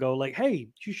seems to go like, "Hey,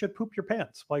 you should poop your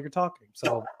pants while you're talking."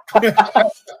 So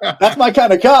that's my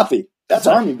kind of coffee. That's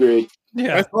Army grade.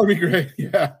 Yeah, that's Army grade.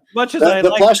 Yeah. Much as I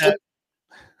like that.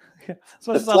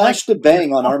 The flash to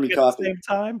bang on Army coffee. At the same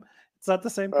time, it's not the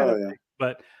same kind of thing.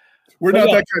 But we're not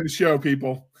that kind of show,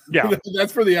 people. Yeah,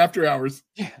 that's for the after hours.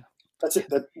 Yeah, that's it.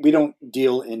 We don't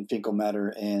deal in fecal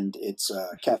matter and its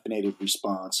caffeinated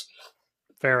response.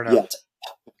 Fair enough. Yet.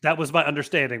 That was my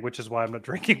understanding, which is why I'm not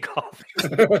drinking coffee.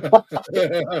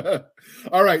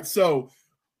 All right. So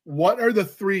what are the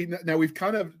three? Now we've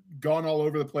kind of gone all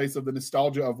over the place of the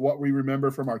nostalgia of what we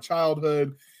remember from our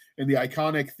childhood and the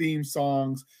iconic theme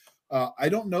songs. I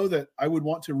don't know that I would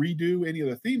want to redo any of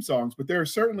the theme songs, but there are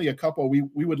certainly a couple we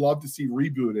would love to see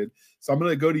rebooted. So I'm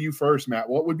going to go to you first, Matt.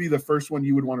 What would be the first one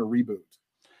you would want to reboot?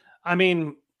 I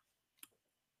mean,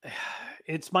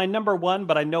 it's my number one,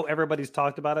 but I know everybody's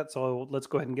talked about it, so let's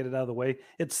go ahead and get it out of the way.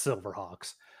 It's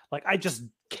Silverhawks. Like, I just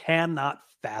cannot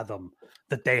fathom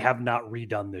that they have not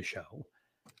redone the show.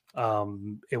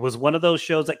 It was one of those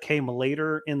shows that came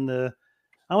later in the,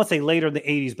 I won't say later in the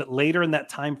 80s, but later in that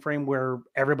time frame where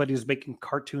everybody was making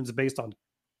cartoons based on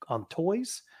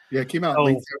toys. Yeah, it came out in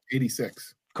late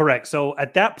 86. Correct. So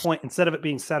at that point, instead of it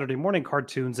being Saturday morning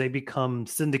cartoons, they become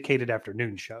syndicated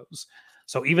afternoon shows.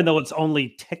 So even though it's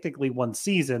only technically one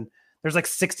season, there's like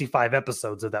 65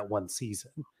 episodes of that one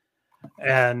season.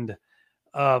 And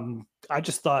I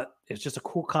just thought it's just a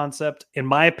cool concept. In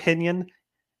my opinion,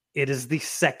 it is the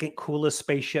second coolest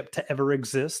spaceship to ever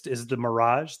exist is the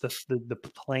Mirage, the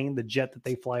plane, the jet that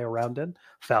they fly around in,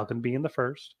 Falcon being the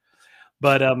first.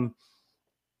 But I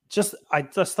just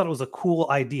thought it was a cool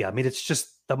idea. I mean, it's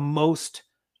just the most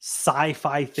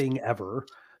sci-fi thing ever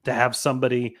to have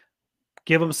somebody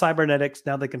give them cybernetics.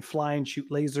 Now they can fly and shoot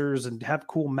lasers and have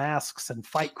cool masks and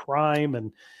fight crime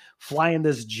and fly in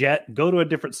this jet and go to a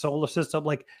different solar system.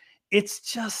 Like, it's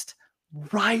just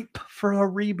ripe for a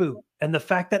reboot. And the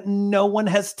fact that no one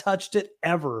has touched it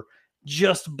ever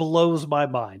just blows my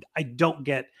mind. I don't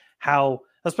get how,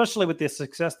 especially with the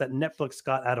success that Netflix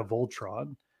got out of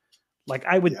Voltron. Like,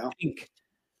 I would think,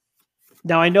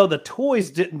 now I know the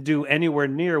toys didn't do anywhere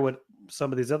near what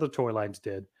some of these other toy lines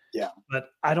did. Yeah. But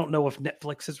I don't know if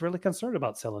Netflix is really concerned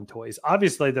about selling toys.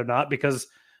 Obviously, they're not, because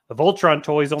the Voltron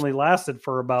toys only lasted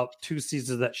for about 2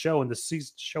 seasons of that show, and the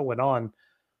show went on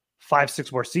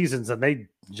 5-6 more seasons, and they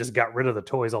just got rid of the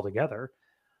toys altogether.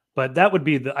 But that would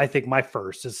be I think my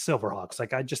first is Silverhawks.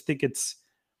 Like, I just think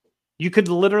you could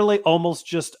literally almost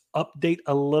just update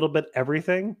a little bit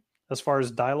everything as far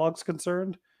as dialogue's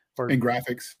concerned, and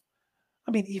graphics.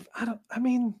 I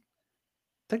mean,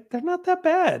 they're not that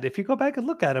bad if you go back and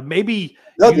look at them. Maybe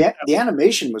the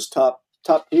animation was top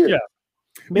tier. Yeah,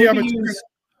 maybe but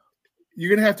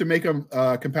you're gonna have to make them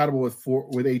compatible with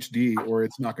HD, or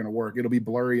it's not gonna work. It'll be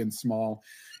blurry and small.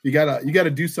 You gotta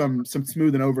do some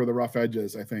smoothing over the rough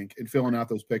edges, I think, and filling out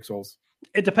those pixels.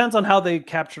 It depends on how they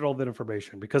captured all that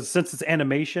information, because since it's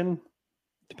animation,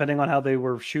 depending on how they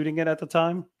were shooting it at the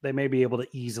time, they may be able to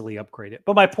easily upgrade it.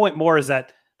 But my point more is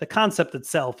that the concept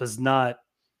itself is not,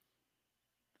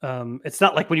 it's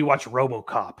not like when you watch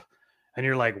RoboCop and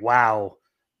you're like, wow,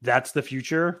 that's the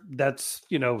future. That's,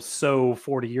 so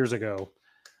 40 years ago.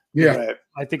 Yeah. Right.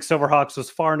 I think Silverhawks was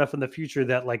far enough in the future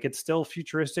that, like, it's still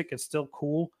futuristic. It's still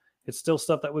cool. It's still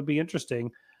stuff that would be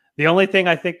interesting. The only thing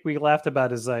I think we laughed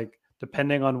about is, like,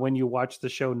 depending on when you watch the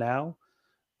show now,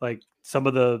 like some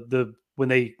of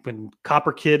when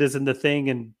Copper Kid is in the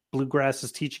thing and Bluegrass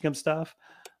is teaching him stuff,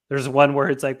 there's one where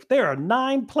it's like, there are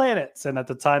 9 planets. And at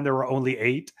the time there were only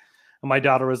 8. And my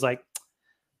daughter was like,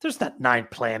 there's not 9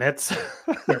 planets.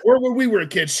 Or when we were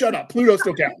kids, shut up. Pluto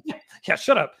still counts. Yeah,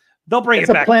 shut up. They'll bring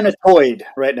It's it back. a planetoid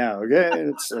right now. Okay,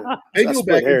 it's They go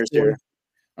back hairs here.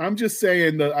 I'm just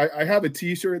saying that I have a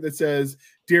T-shirt that says,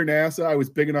 "Dear NASA, I was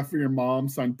big enough for your mom,"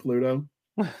 signed Pluto.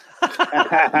 Well,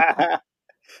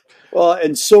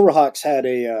 and Silverhawks had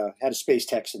a space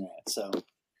text in that, so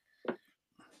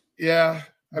yeah.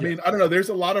 I mean, I don't know. There's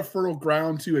a lot of fertile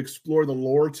ground to explore the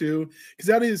lore too,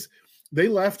 because they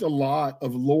left a lot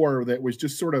of lore that was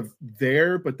just sort of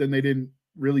there, but then they didn't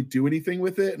really do anything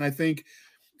with it. And I think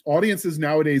audiences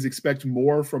nowadays expect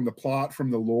more from the plot,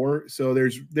 from the lore. So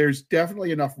there's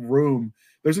definitely enough room.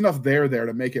 There's enough there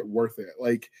to make it worth it.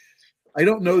 Like, I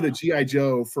don't know that G.I.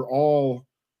 Joe, for all,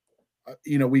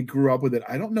 we grew up with it,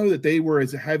 I don't know that they were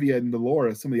as heavy in the lore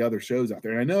as some of the other shows out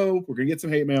there. And I know we're going to get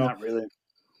some hate mail. not really.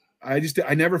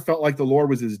 I never felt like the lore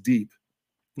was as deep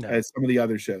as some of the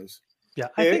other shows. Yeah.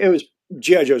 It was,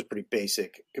 G.I. Joe's pretty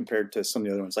basic compared to some of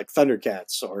the other ones, like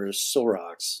Thundercats or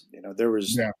Silverhawks. There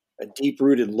was a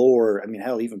deep-rooted lore. I mean,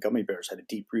 hell, even Gummy Bears had a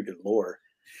deep-rooted lore.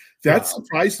 That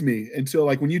surprised me until,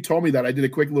 like, when you told me that, I did a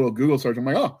quick little Google search. I'm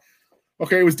like, oh,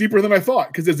 okay, it was deeper than I thought.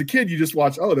 Because as a kid, you just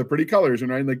watch, oh, the pretty colors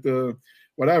and right, like the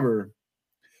whatever.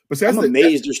 But I'm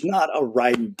amazed there's not a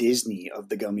ride in Disney of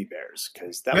the Gummy Bears,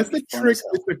 because that's the trick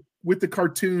with the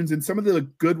cartoons, and some of the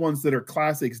good ones that are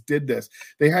classics did this.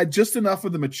 They had just enough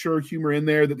of the mature humor in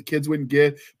there that the kids wouldn't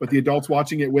get, but the adults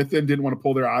watching it with them didn't want to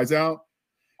pull their eyes out.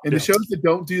 And the shows that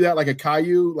don't do that, like a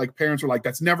Caillou, like parents were like,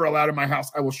 that's never allowed in my house.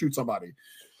 I will shoot somebody.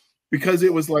 Because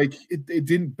it was like, it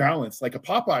didn't balance. Like a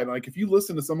Popeye, like if you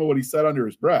listen to some of what he said under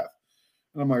his breath,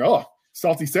 and I'm like, oh,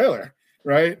 Salty Sailor,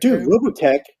 right? Dude,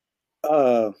 Robotech,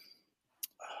 what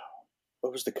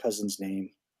was the cousin's name?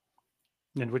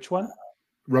 And which one?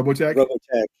 Robotech?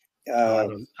 Robotech.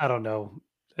 I don't know.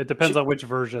 It depends on which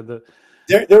version.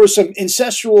 There was some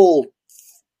incestual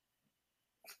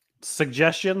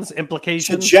suggestions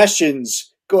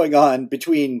going on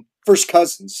between first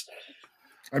cousins.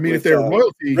 I mean, if they're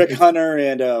royalty, Rick Hunter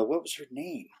and what was her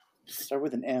name? Start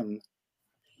with an M.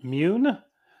 Mune.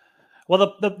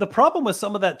 Well, the problem with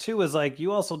some of that too is, like,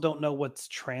 you also don't know what's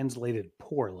translated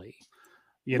poorly.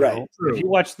 Right. If you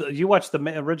watch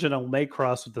the original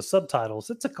Maycross with the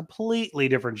subtitles, it's a completely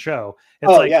different show.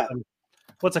 It's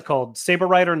what's it called? Saber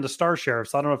Rider and the Star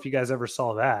Sheriffs. I don't know if you guys ever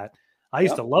saw that. I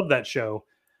used to love that show.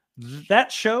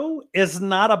 That show is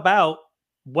not about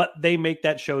what they make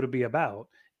that show to be about.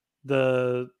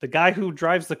 The guy who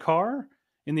drives the car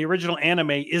in the original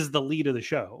anime is the lead of the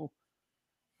show.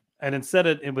 And instead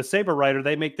it was Saber Rider,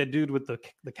 they make the dude with the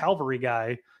cavalry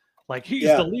guy like he's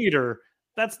the leader.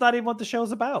 That's not even what the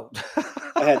show's about.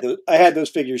 I had those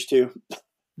figures too.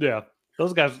 Yeah.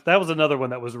 Those guys, that was another one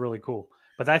that was really cool.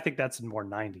 But I think that's more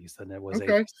 90s than it was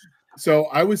 80s. So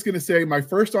I was going to say my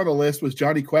first on the list was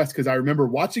Johnny Quest, because I remember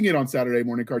watching it on Saturday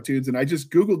morning cartoons, and I just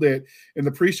Googled it in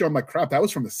the pre-show. I'm like, crap, that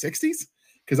was from the 60s?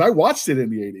 Because I watched it in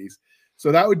the 80s.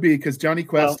 So that would be because Johnny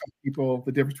Quest taught people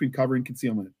the difference between cover and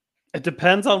concealment. It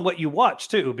depends on what you watch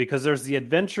too, because there's the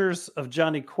Adventures of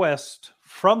Johnny Quest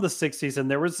from the 60s, and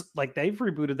there was, like, they've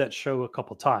rebooted that show a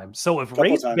couple times. So if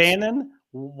Race Bannon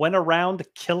went around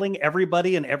killing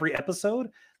everybody in every episode,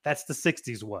 that's the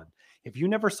 60s one. If you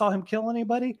never saw him kill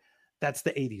anybody, That's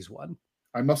the 80s one.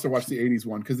 I must have watched the 80s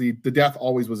one because the death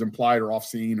always was implied or off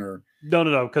scene or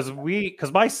No, because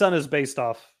my son's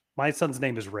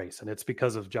name is Race, and it's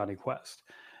because of Johnny Quest.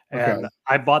 And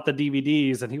I bought the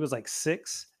DVDs, and he was like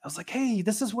 6. I was like, hey,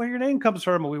 this is where your name comes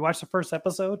from. And we watched the first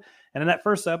episode. And in that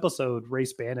first episode,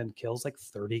 Race Bannon kills like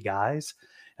 30 guys.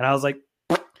 And I was like,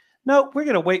 no, we're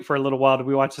going to wait for a little while till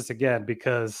we watch this again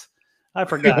because I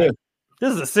forgot.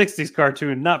 This is a 60s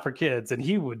cartoon, not for kids. And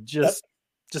he would just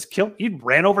kill. He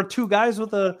ran over 2 guys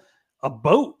with a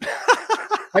boat.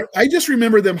 I just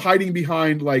remember them hiding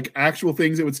behind like actual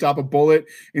things that would stop a bullet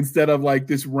instead of like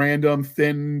this random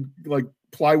thin like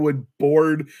plywood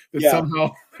board that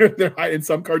somehow they're hiding in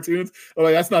some cartoons.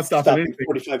 Like that's not stopping anything.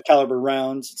 45 caliber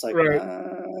rounds. It's like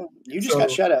you just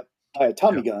got shot at by a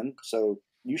Tommy gun, so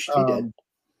you should be dead.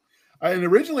 And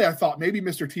originally I thought maybe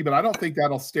Mr. T, but I don't think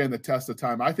that'll stand the test of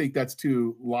time. I think that's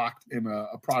too locked in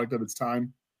a product of its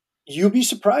time. You'll be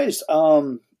surprised.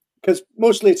 Because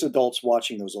mostly it's adults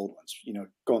watching those old ones,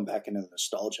 going back into the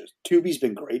nostalgia. Tubi's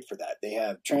been great for that. They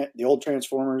have the old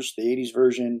Transformers, the 80s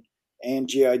version, and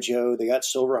G.I. Joe. They got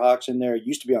Silverhawks in there. It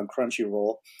used to be on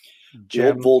Crunchyroll. The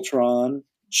old Voltron,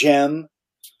 Gem,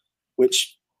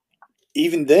 which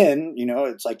even then,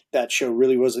 it's like that show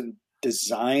really wasn't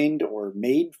designed or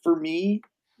made for me.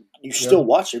 You still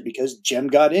watch it because Gem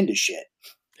got into shit.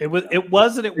 It wasn't.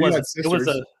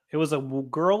 It was a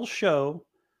girl show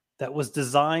that was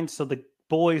designed so the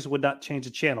boys would not change the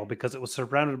channel because it was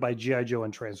surrounded by G.I. Joe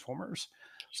and Transformers.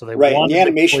 So they and the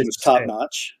animation was top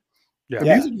notch. Yeah. The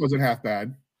music wasn't half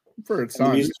bad for its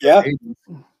time. Yeah.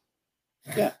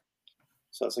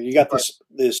 So it's like you got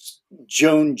this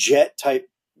Joan Jett type.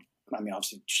 I mean,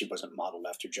 obviously she wasn't modeled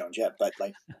after Joan Jett, but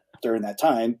like during that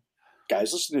time,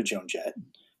 guys listened to Joan Jett and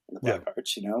the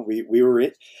Blackhearts.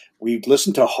 We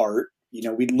listened to Heart.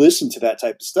 We'd listen to that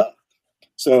type of stuff.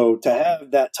 So to have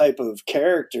that type of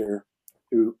character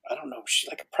who, I don't know, she's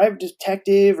like a private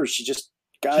detective or she just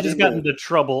got into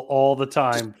trouble all the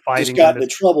time fighting. Just got into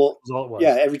trouble.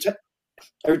 Yeah, every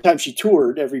time she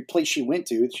toured, every place she went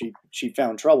to, she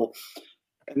found trouble.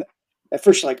 And at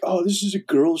first you're like, oh, this is a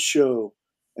girl's show.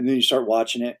 And then you start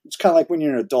watching it. It's kind of like when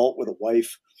you're an adult with a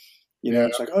wife.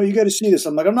 It's like, oh, you got to see this.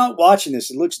 I'm like, I'm not watching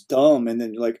this. It looks dumb. And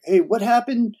then you're like, hey, what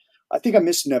happened? I think I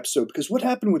missed an episode because what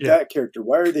happened with that character?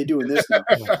 Why are they doing this now?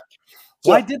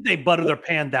 Why did they butter their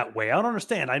pan that way? I don't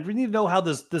understand. I really need to know how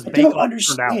this bake off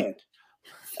turned out.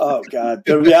 Oh God,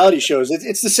 the reality shows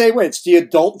it's the same way. It's the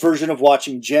adult version of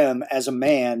watching Gem as a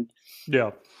man.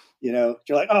 Yeah, you're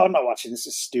like, oh, I'm not watching this.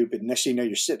 This is stupid. Next thing you know,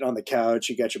 you're sitting on the couch.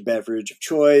 You got your beverage of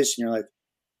choice, and you're like,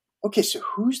 okay, so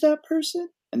who's that person?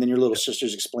 And then your little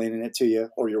sister's explaining it to you,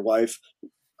 or your wife,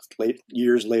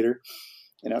 years later.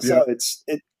 So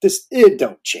it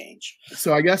don't change.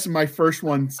 So I guess my first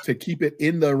one's to keep it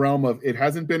in the realm of it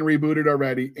hasn't been rebooted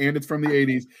already, and it's from the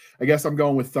 80s. I guess I'm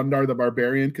going with Thundar the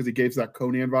Barbarian because it gives that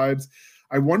Conan vibes.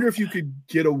 I wonder if you could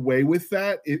get away with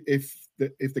that if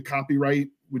the copyright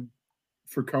would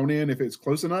for Conan, if it's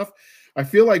close enough. I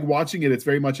feel like watching it, it's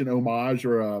very much an homage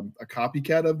or a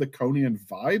copycat of the Conan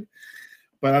vibe.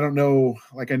 But I don't know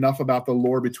like enough about the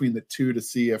lore between the two to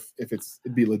see if it'd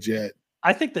be legit.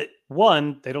 I think that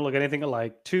 1, they don't look anything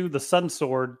alike. 2, the Sun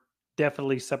Sword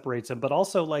definitely separates them, but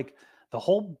also like the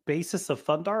whole basis of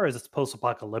Thundar is it's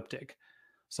post-apocalyptic,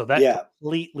 so that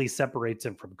completely separates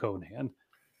him from Conan.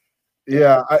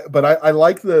 Yeah, but I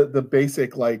like the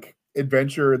basic like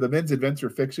adventure, the men's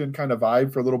adventure fiction kind of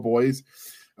vibe for little boys.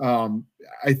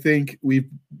 I think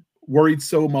we've worried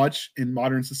so much in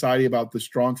modern society about the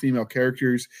strong female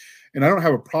characters. And I don't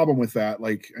have a problem with that.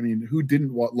 Like, I mean, who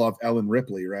didn't love Ellen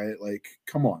Ripley, right? Like,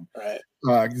 come on. Right.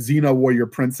 Xena, Warrior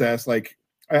Princess. Like,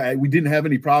 we didn't have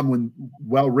any problem with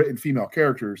well-written female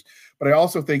characters. But I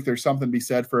also think there's something to be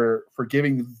said for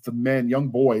giving the men, young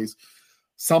boys,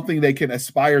 something they can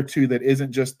aspire to that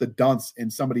isn't just the dunce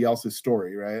in somebody else's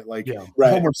story, right? Like,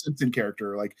 Homer Simpson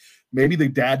character. Like, maybe the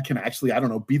dad can actually, I don't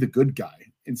know, be the good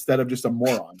guy instead of just a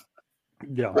moron.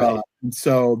 Yeah.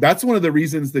 So that's one of the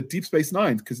reasons that Deep Space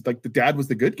Nine, because like the dad was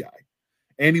the good guy,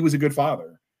 and he was a good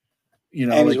father.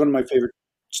 And he's one of my favorite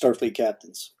Starfleet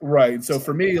captains. Right. So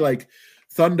for me, like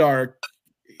Thundar,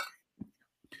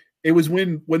 it was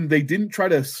when they didn't try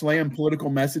to slam political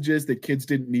messages that kids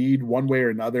didn't need one way or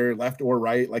another, left or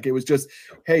right. Like it was just,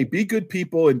 hey, be good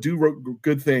people and do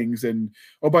good things. And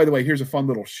oh, by the way, here's a fun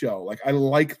little show. Like I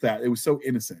like that. It was so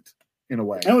innocent. In a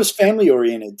way. And it was family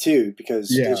oriented too, because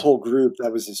his whole group,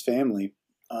 that was his family.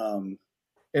 And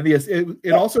yes,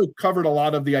 it also covered a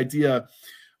lot of the idea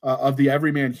of the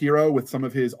everyman hero with some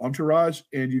of his entourage,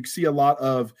 and you see a lot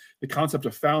of the concept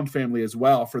of found family as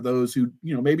well for those who,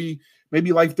 you know, maybe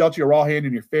life dealt you a raw hand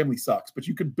and your family sucks, but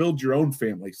you can build your own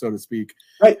family, so to speak,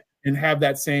 right, and have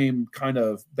that same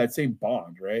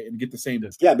bond, right, and get the same.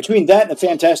 Yeah, between that and the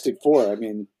Fantastic Four, I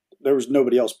mean, there was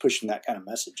nobody else pushing that kind of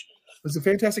message. Was the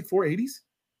Fantastic Four 80s?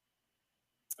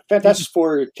 Fantastic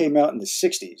Four came out in the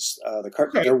 60s.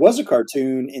 There was a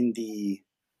cartoon in the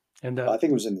I think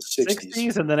it was in the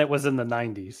 60s. And then it was in the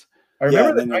 90s. I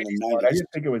remember the 90s one. I didn't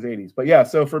think it was 80s. But yeah,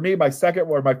 so for me, my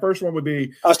first one would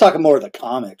be... I was talking more of the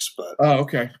comics, but... Oh,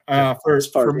 okay. As far as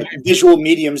visual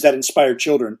mediums that inspire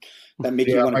children, that make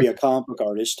you want to be a comic book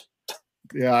artist.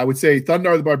 Yeah, I would say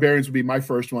Thundar the Barbarians would be my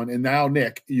first one. And now,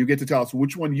 Nick, you get to tell us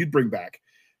which one you'd bring back,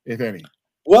 if any.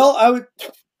 Well, I would...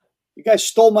 You guys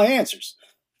stole my answers.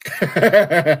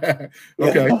 Okay.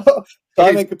 So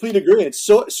I'm in complete agreement.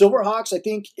 So Silverhawks, I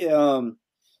think there's a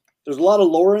lot of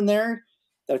lore in there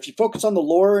that if you focus on the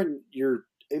lore and you're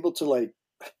able to you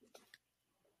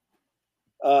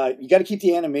got to keep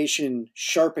the animation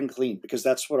sharp and clean, because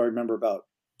that's what I remember about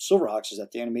Silverhawks is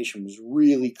that the animation was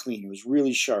really clean. It was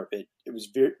really sharp. It was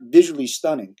visually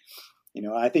stunning. You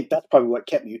know, I think that's probably what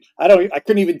kept me. I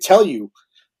couldn't even tell you,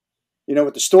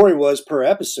 what the story was per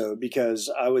episode because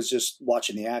I was just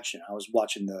watching the action. I was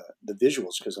watching the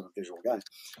visuals because I'm a visual guy.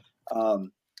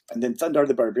 And then Thundar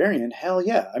the Barbarian, hell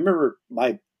yeah. I remember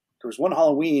there was one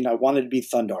Halloween I wanted to be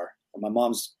Thundar. And my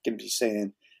mom's going to be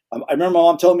saying, I remember my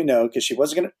mom told me no because she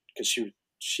wasn't going to, because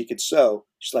she could sew.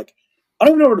 She's like, I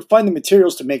don't even know where to find the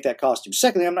materials to make that costume.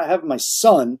 Secondly, I'm not having my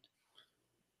son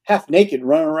half naked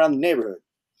running around the neighborhood.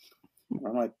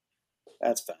 I'm like,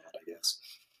 that's fine, I guess.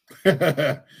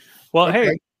 Well, okay.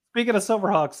 Hey, speaking of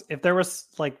Silverhawks, if there was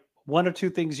like one or two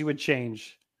things you would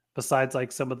change besides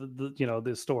like some of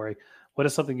the story, what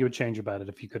is something you would change about it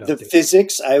if you could? The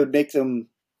physics, I would make them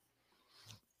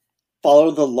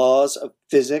follow the laws of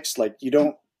physics. Like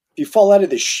if you fall out of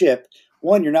the ship,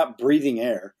 one, you're not breathing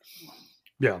air.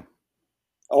 Yeah.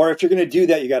 Or if you're going to do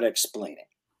that, you got to explain it.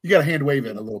 You got to hand wave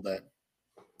it a little bit.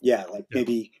 Yeah,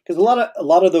 maybe because a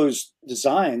lot of those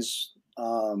designs,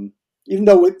 even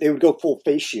though they would go full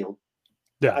face shield,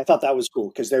 yeah, I thought that was cool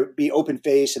because they would be open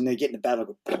face and they get in the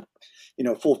battle, go,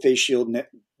 full face shield, and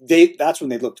that's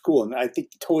when they looked cool. And I think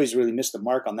the toys really missed the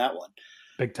mark on that one,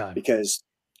 big time. Because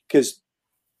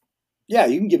yeah,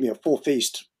 you can give me a full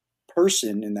faced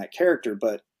person in that character,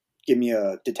 but give me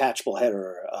a detachable head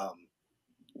or a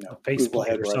faceplate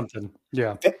head or something.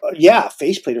 Yeah,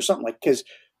 faceplate or something because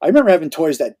I remember having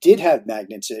toys that did have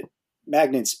magnets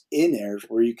in there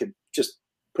where you could just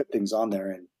put things on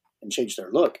there and change their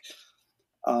look.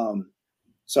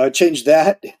 So I changed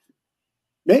that,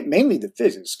 mainly the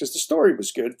physics, because the story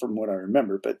was good from what I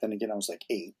remember. But then again, I was like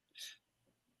 8.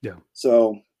 Yeah.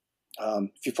 So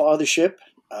if you follow the ship,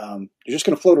 you're just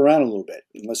going to float around a little bit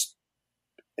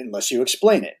unless you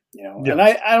explain it, Yeah. And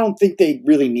I don't think they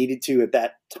really needed to at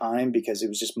that time because it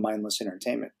was just mindless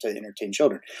entertainment to entertain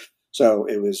children. So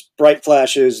it was bright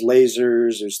flashes,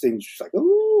 lasers, there's things like,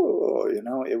 ooh,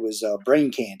 it was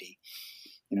brain candy,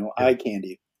 eye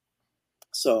candy.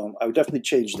 So I would definitely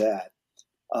change that.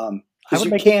 Because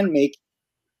you can make.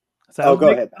 So go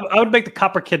ahead. I would make the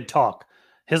Copper Kid talk.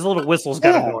 His little whistle's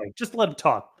got annoying. Just let him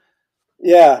talk.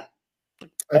 Yeah.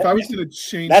 If I was going to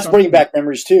change, that's bringing back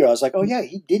memories too. I was like, oh yeah,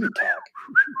 he didn't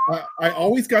talk. I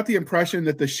always got the impression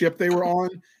that the ship they were on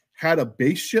had a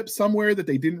base ship somewhere that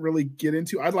they didn't really get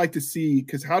into. I'd like to see,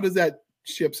 because how does that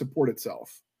ship support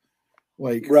itself?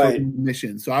 Like right. for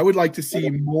mission. So I would like to see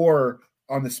more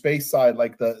on the space side,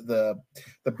 like the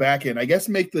back end. I guess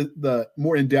make the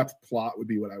more in-depth plot would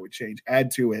be what I would change.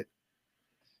 Add to it.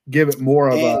 Give it more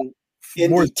of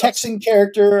the Texan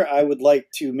character, I would like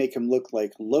to make him look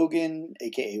like Logan,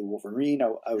 aka Wolverine.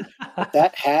 I would,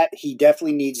 that hat, he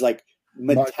definitely needs like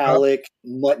metallic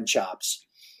mutton chops.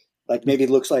 Like maybe it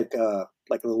looks like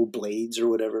little blades or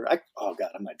whatever. I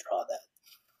might draw that.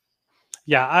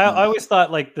 Yeah, I always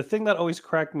thought like the thing that always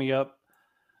cracked me up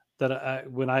that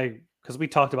because we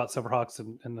talked about Silverhawks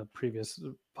in the previous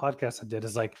podcast I did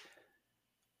is like,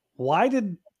 why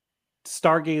did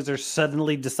Stargazer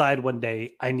suddenly decide one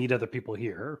day I need other people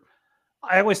here?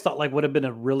 I always thought like would have been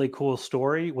a really cool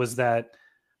story was that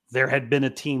there had been a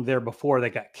team there before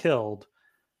that got killed,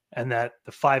 and that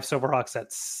the 5 Silverhawks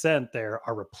that sent there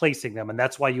are replacing them, and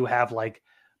that's why you have like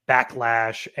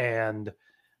Backlash and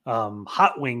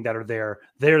Hot Wing that are there.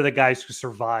 They're the guys who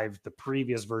survived the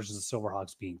previous versions of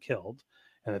Silverhawks being killed,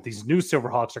 and that these new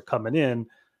Silverhawks are coming in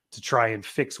to try and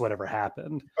fix whatever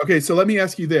happened. Okay, so let me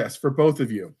ask you this for both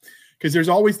of you. Because there's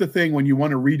always the thing when you want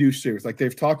to redo series, like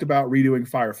they've talked about redoing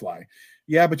Firefly.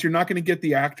 Yeah, but you're not going to get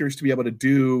the actors to be able to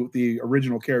do the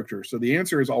original characters. So the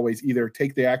answer is always either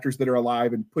take the actors that are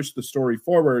alive and push the story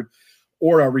forward,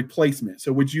 or a replacement.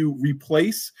 So would you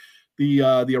replace the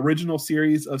original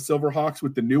series of Silverhawks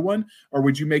with the new one, or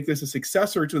would you make this a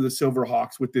successor to the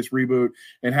Silverhawks with this reboot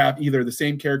and have either the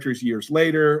same characters years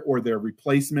later or their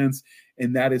replacements,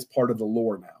 and that is part of the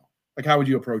lore now? Like, how would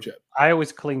you approach it? I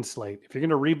always clean slate. If you're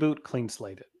going to reboot, clean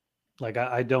slate it. Like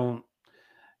I don't,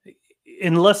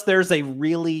 unless there's a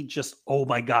really just, oh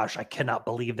my gosh, I cannot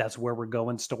believe that's where we're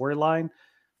going storyline.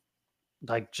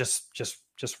 Like just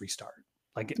restart.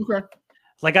 Like, okay.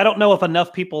 Like, I don't know if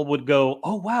enough people would go,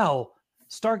 oh, wow,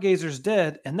 Stargazer's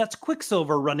dead, and that's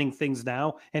Quicksilver running things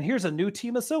now, and here's a new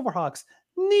team of Silverhawks.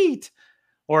 Neat.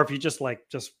 Or if you just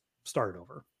start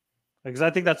over. Because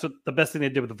I think that's what the best thing they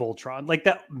did with the Voltron. Like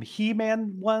that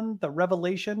He-Man one, the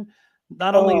Revelation,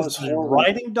 not only is the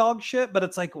writing dog shit, but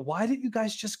it's like, why didn't you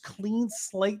guys just clean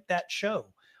slate that show?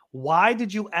 Why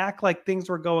did you act like things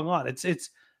were going on? It's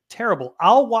terrible.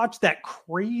 I'll watch that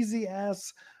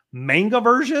crazy-ass manga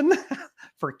version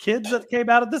for kids that came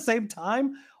out at the same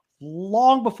time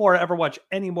long before I ever watch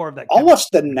any more of that. I'll watch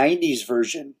the 90s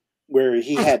version where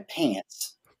he had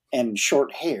pants and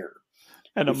short hair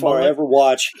and before I ever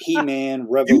watch He-Man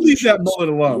Revolution. You leave that mullet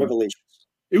alone. Revelations.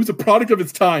 It was a product of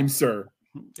its time, sir.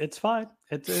 It's fine.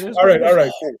 It is all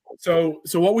right. So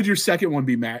what would your second one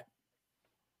be, Matt?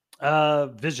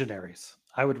 Visionaries.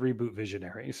 I would reboot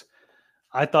Visionaries.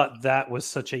 I thought that was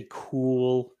such a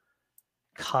cool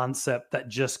concept that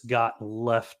just got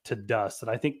left to dust. And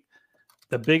I think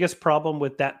the biggest problem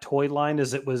with that toy line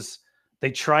is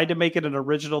they tried to make it an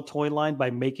original toy line by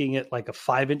making it like a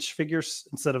 5-inch figure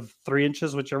instead of 3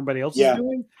 inches, which everybody else is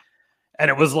doing.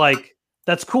 And it was like,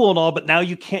 that's cool and all, but now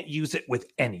you can't use it with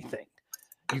anything.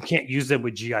 You can't use them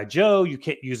with G.I. Joe. You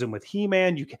can't use them with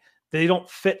He-Man. They don't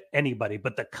fit anybody,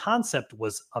 but the concept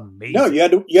was amazing. No, you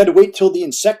had to wait till the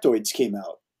Insectoids came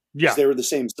out. Yeah. They were the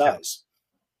same size.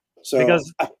 So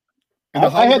because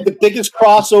I had the biggest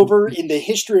crossover in the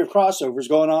history of crossovers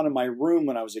going on in my room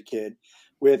when I was a kid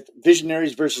with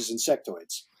Visionaries versus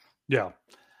Insectoids. Yeah.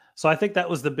 So I think that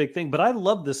was the big thing. But I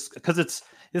love this because this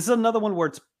is another one where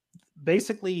it's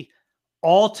basically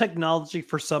all technology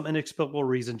for some inexplicable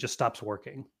reason just stops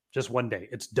working. Just one day.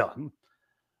 It's done.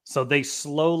 So they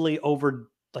slowly over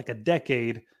like a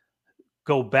decade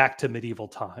go back to medieval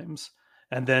times.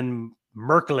 And then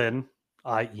Merklin,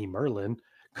 i.e. Merlin,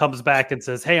 comes back and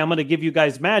says, hey, I'm going to give you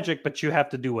guys magic, but you have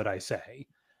to do what I say.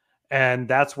 And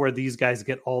that's where these guys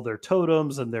get all their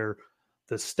totems and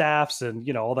the staffs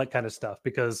and, all that kind of stuff.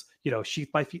 Because, sheath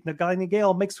my feet in the guiding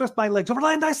gale, make swift my legs, over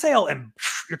land I sail, and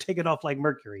you're taking off like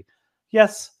Mercury.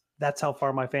 Yes, that's how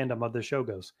far my fandom of the show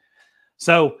goes.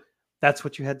 So that's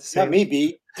what you had to say. Not me,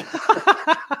 B.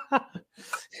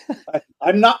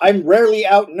 I'm rarely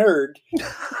out nerd,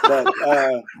 but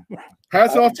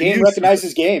hats off to game you.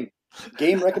 Recognizes game.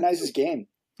 Game recognizes game.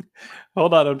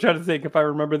 Hold on, I'm trying to think if I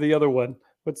remember the other one.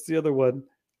 What's the other one?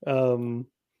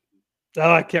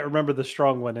 I can't remember the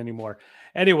strong one anymore.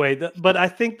 Anyway, but I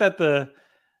think that the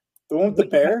one with the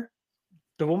bear,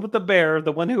 the one with the bear,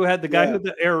 the one who had the guy with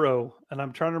the arrow, and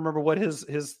I'm trying to remember what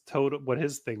his totem, what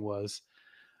his thing was.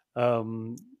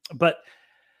 But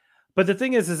the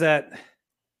thing is that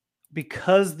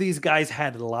because these guys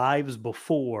had lives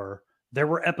before, there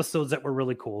were episodes that were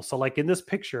really cool. So like in this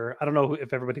picture, I don't know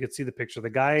if everybody could see the picture, the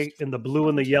guy in the blue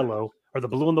and the yellow, or the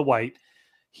blue and the white,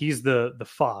 he's the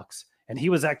fox, and he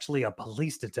was actually a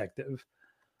police detective.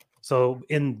 So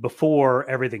before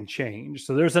everything changed.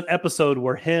 So there's an episode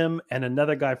where him and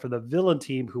another guy for the villain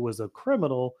team who was a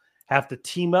criminal have to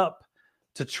team up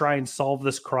to try and solve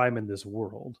this crime in this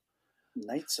world.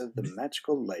 Knights of the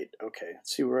Magical Light. Okay,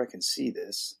 let's see where I can see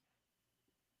this.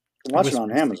 I'm watching it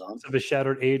on Amazon. Of a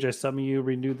shattered age, I summon you,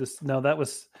 renew this. No, that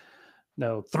was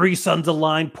three suns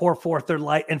align, pour forth their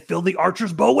light, and fill the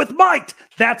archer's bow with might.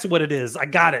 That's what it is. I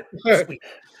got it. Sweet.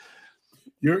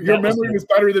 Your memory was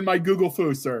better than my Google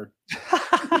foo, sir.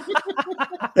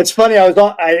 It's funny.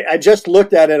 I just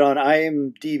looked at it on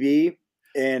IMDb,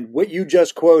 and what you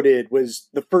just quoted was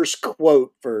the first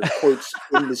quote for quotes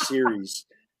in the series.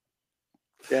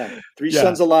 Yeah, three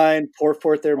suns align, pour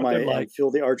forth their might, and fill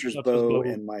the archer's bow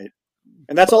and might.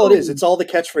 And that's all it is. It's all the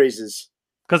catchphrases.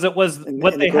 Because it was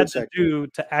what they had to do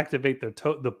to activate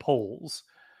the poles.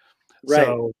 Right.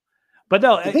 So, but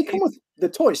no. Did they come with the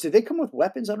toys? Did they come with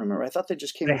weapons? I don't remember. I thought they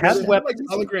just came with weapons.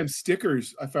 Like hologram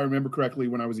stickers, if I remember correctly,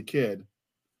 when I was a kid.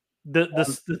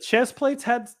 The chest plates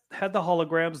had the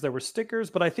holograms. There were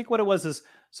stickers, but I think what it was is,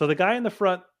 so the guy in the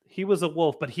front, he was a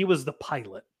wolf, but he was the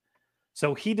pilot.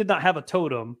 So he did not have a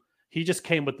totem. He just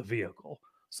came with the vehicle.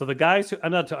 So the guys who, he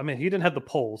didn't have the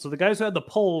poles. So the guys who had the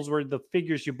poles were the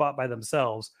figures you bought by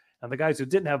themselves. And the guys who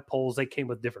didn't have poles, they came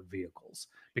with different vehicles.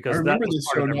 Because I remember this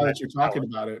show now that you're talking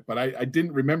about it, but I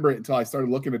didn't remember it until I started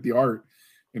looking at the art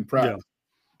in prep. Yeah.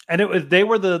 And they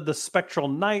were the spectral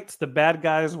knights. The bad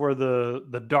guys were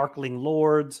the darkling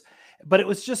lords. But it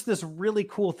was just this really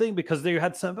cool thing because they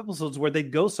had some episodes where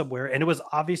they'd go somewhere and it was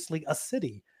obviously a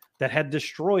city that had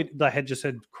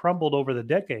had crumbled over the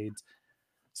decades.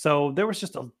 So there was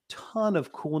just a ton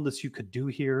of coolness you could do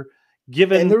here.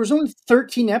 And there was only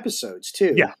 13 episodes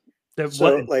too. Yeah,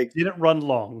 didn't run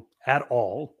long at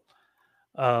all.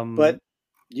 But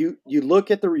you look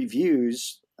at the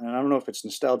reviews, and I don't know if it's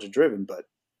nostalgia driven, but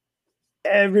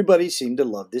everybody seemed to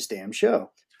love this damn show.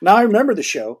 Now I remember the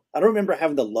show. I don't remember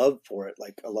having the love for it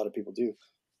like a lot of people do.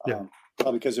 Yeah.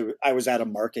 Probably because I was at a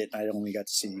market and I only got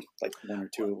to see like one or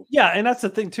two of them. Yeah, and that's the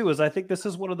thing too, is I think this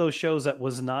is one of those shows that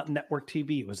was not network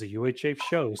TV. It was a UHF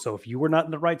show. So if you were not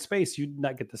in the right space, you'd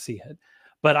not get to see it.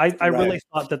 But I really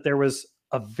thought that there was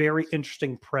a very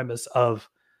interesting premise of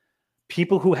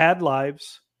people who had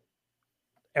lives,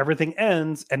 everything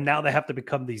ends, and now they have to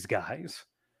become these guys.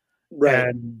 Right.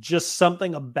 And just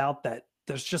something about that.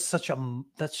 There's just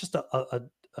that's just a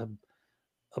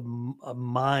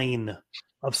mine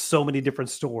of so many different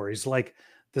stories. Like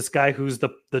this guy who's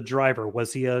the driver.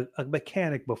 Was he a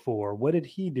mechanic before? What did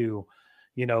he do?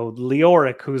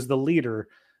 Leoric, who's the leader.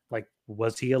 Like,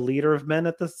 was he a leader of men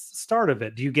at the start of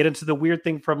it? Do you get into the weird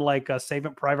thing from like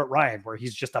Saving Private Ryan, where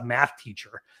he's just a math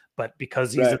teacher, but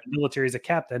because he's in the military as a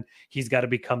captain, he's got to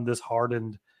become this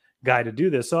hardened guy to do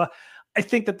this. So I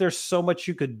think that there's so much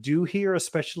you could do here,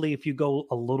 especially if you go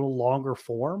a little longer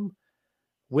form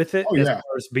with it, as far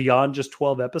as beyond just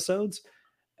 12 episodes.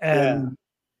 And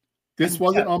this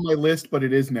wasn't on my list, but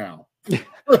it is now.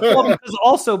 Well,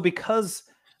 because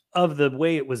of the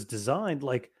way it was designed,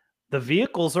 like the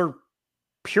vehicles are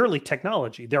purely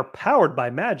technology. They're powered by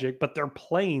magic, but they're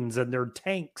planes and they're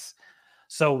tanks.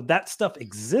 So that stuff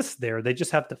exists there. They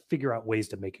just have to figure out ways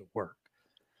to make it work.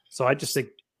 So I just think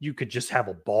you could just have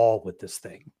a ball with this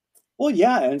thing. Well,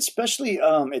 yeah, and especially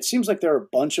it seems like there are a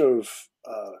bunch of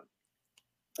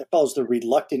it follows the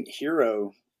reluctant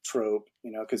hero trope,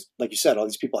 because like you said, all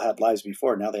these people had lives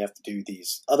before. Now they have to do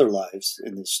these other lives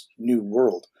in this new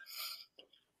world,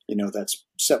 that's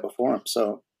set before them.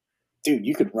 So, dude,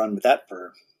 you could run with that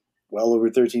for well over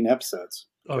 13 episodes.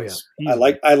 Oh yeah,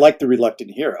 I like the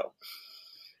reluctant hero.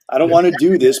 I don't want to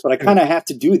do this, but I kind of have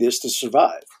to do this to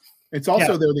survive. It's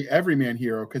also they're the everyman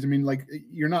hero, because like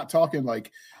you're not talking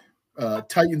like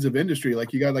titans of industry.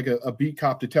 Like you got like a beat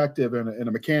cop detective and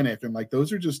a mechanic, and like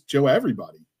those are just Joe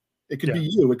everybody. It could be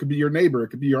you, it could be your neighbor, it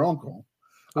could be your uncle.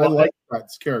 I like that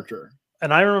character.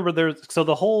 And I remember so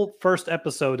the whole first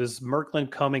episode is Merklin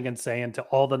coming and saying to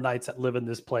all the knights that live in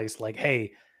this place, like,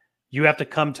 hey, you have to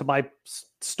come to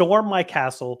storm my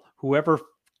castle. Whoever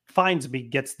finds me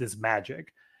gets this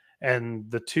magic. And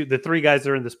the three guys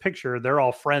that are in this picture, they're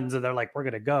all friends, and they're like, we're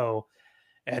going to go.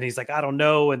 And he's like, I don't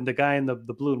know. And the guy in the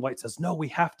blue and white says, no, we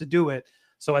have to do it.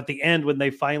 So at the end, when they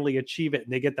finally achieve it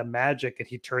and they get the magic and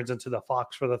he turns into the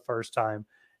fox for the first time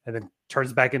and then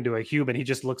turns back into a human, he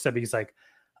just looks at me. He's like,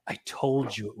 I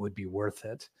told you it would be worth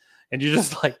it. And you're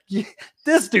just like,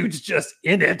 this dude's just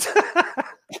in it.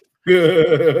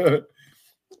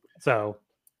 So,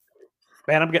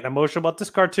 man, I'm getting emotional about this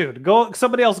cartoon.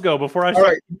 Somebody else go before I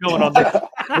start going on this.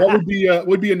 What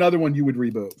would be another one you would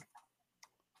reboot?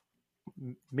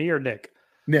 Me or Nick?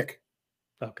 Nick.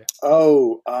 Okay.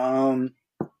 Oh,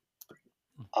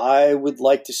 I would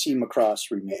like to see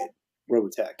Macross remade.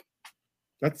 Robotech.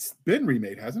 That's been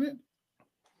remade, hasn't it?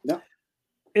 No.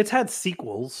 It's had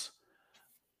sequels.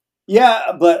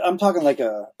 Yeah, but I'm talking like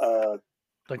a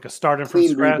starting from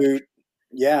scratch. Reboot.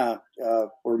 Yeah,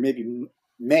 or maybe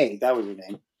May, that was her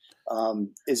name.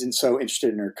 Isn't so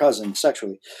interested in her cousin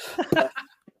sexually.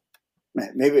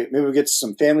 Maybe we get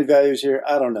some family values here.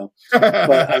 I don't know,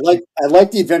 but I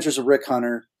like the Adventures of Rick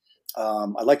Hunter.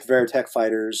 I like the Veritech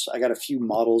fighters. I got a few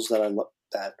models that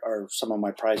that are some of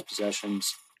my prized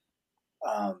possessions.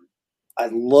 I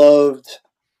loved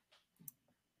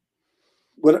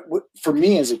what for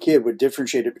me as a kid, what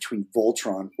differentiated between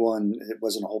Voltron. One, it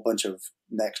wasn't a whole bunch of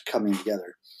mechs coming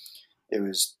together. It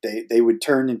was they would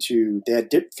turn into. They had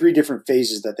three different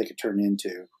phases that they could turn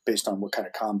into based on what kind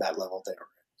of combat level they were in.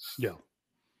 Yeah,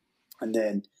 and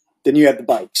then you had the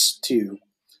bikes too,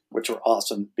 which were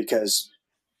awesome because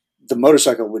the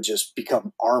motorcycle would just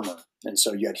become armor, and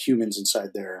so you had humans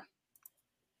inside there.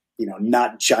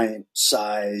 Not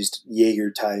giant-sized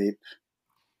Jaeger type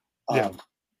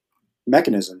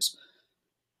mechanisms.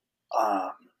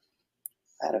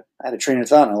 I had a train of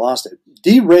thought and I lost it.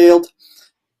 Derailed.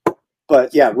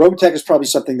 But yeah, Robotech is probably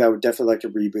something that I would definitely like to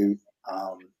reboot.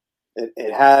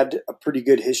 It had a pretty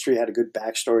good history, had a good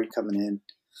backstory coming in.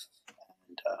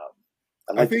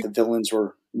 And I think the villains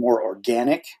were more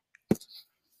organic.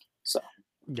 So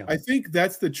yeah. I think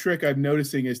that's the trick I'm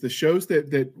noticing is the shows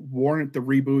that warrant the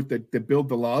reboot, that build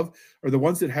the love, are the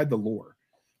ones that had the lore.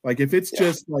 Like if it's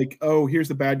just like, oh, here's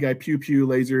the bad guy, pew pew,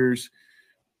 lasers,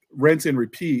 rinse and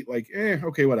repeat, like,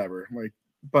 okay, whatever. Like,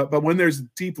 but when there's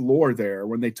deep lore there,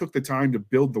 when they took the time to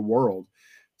build the world,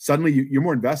 suddenly you're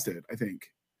more invested, I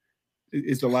think,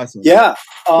 is the lesson. Yeah,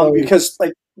 because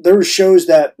like there were shows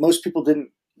that most people didn't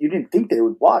think they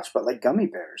would watch, but like Gummy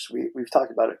Bears, we've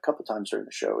talked about it a couple times during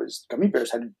the show. Is Gummy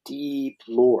Bears had a deep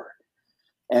lore,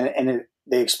 and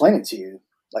they explain it to you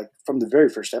like from the very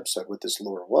first episode what this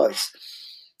lore was.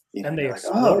 You know, and they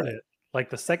explored it. Like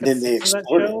the second season of that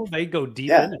show, they go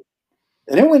deep in it.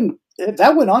 And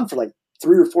that went on for like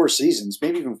 3 or 4 seasons,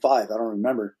 maybe even 5. I don't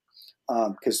remember,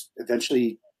 because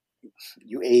eventually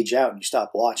you age out and you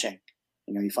stop watching.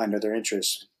 You know, you find other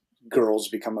interests. Girls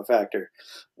become a factor.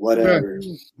 Whatever.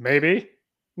 Maybe.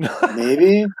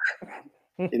 You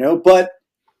know, but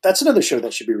that's another show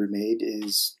that should be remade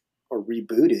or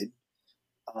rebooted.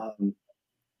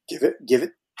 Give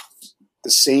it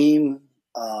the same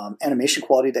animation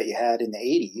quality that you had in the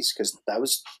 80s, because that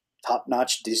was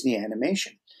top-notch Disney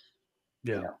animation.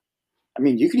 Yeah. You know? I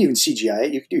mean, you could even CGI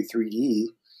it. You could do 3D,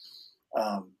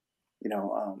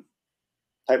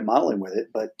 type modeling with it,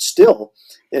 but still,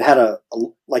 it had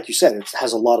like you said, it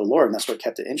has a lot of lore, and that's what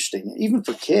kept it interesting, even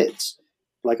for kids.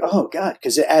 Like, oh god,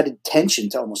 because it added tension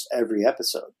to almost every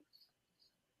episode.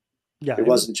 Yeah, it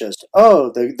wasn't just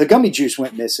the gummy juice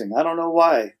went missing. I don't know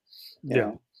why. You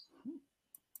know?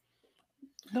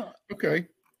 No. Okay.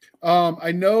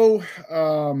 I know.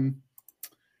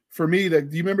 For me, do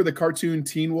you remember the cartoon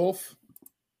Teen Wolf?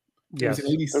 Yes. It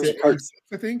was in 86,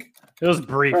 I think. It was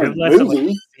brief. It lasted like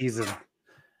a season.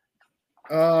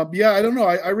 Yeah, I don't know.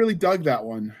 I really dug that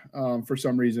one for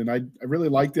some reason. I really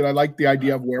liked it. I liked the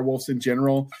idea of werewolves in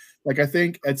general. Like, I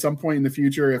think at some point in the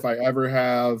future, if I ever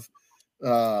have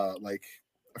like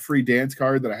a free dance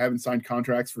card that I haven't signed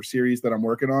contracts for series that I'm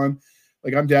working on,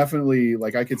 like I'm definitely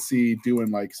like I could see doing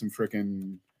like some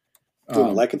freaking doing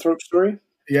a lycanthrope story.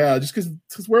 Yeah, just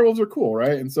because werewolves are cool,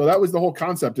 right? And so that was the whole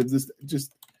concept of this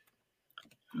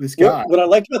guy. What I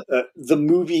liked about the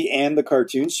movie and the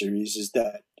cartoon series is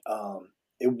that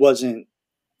it wasn't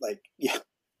like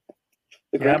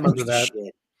the grandpa was the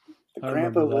shit. The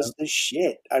grandpa was the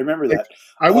shit. I remember that.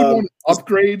 I would want to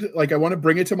upgrade. Like I want to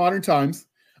bring it to modern times.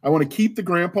 I want to keep the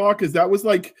grandpa because that was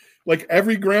like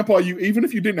every grandpa. Even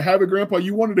if you didn't have a grandpa,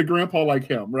 you wanted a grandpa like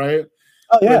him, right?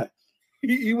 Oh yeah. Like,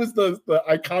 he was the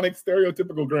iconic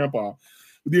stereotypical grandpa.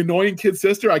 The annoying kid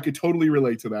sister, I could totally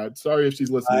relate to that. Sorry if she's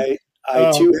listening.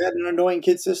 I too had an annoying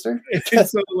kid sister. And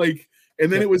so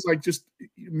and then it was like just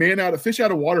fish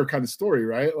out of water kind of story,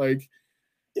 right? Like,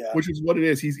 which is what it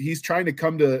is. He's trying to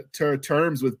come to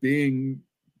terms with being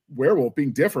werewolf,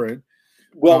 being different.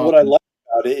 Well, what I like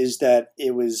about it is that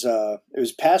it was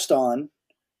passed on.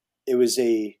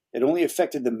 It only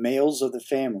affected the males of the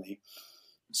family.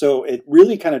 So it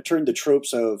really kind of turned the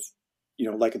tropes of,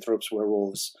 lycanthropes,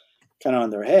 werewolves kind of on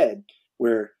their head,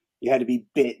 where you had to be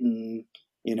bitten,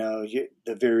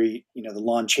 the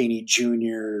Lon Chaney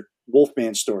Jr.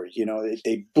 Wolfman story,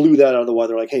 they blew that out of the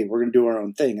water. Like, hey, we're going to do our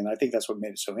own thing. And I think that's what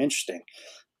made it so interesting,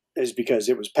 is because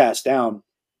it was passed down.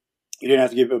 You didn't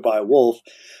have to give it by a wolf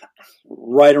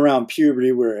right around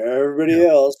puberty, where everybody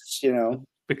else,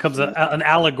 becomes an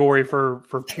allegory for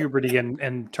puberty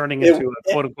and turning into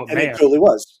a quote unquote man. It totally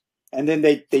was. And then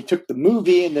they took the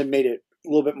movie and then made it a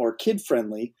little bit more kid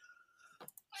friendly.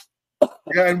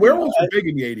 Yeah, and werewolves were big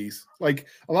in the 80s. Like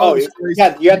a lot of the stories.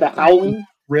 You had the Howling.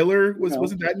 Thriller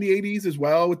wasn't that in the 80s as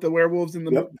well, with the werewolves in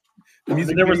the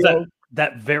music there video? Was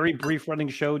that very brief running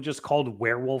show just called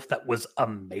Werewolf that was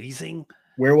amazing.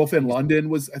 Werewolf in London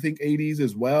was, I think, 80s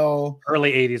as well.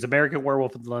 Early 80s, American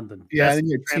Werewolf in London. Yeah, best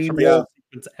transformation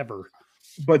sequence ever.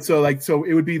 But so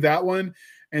it would be that one,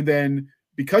 and then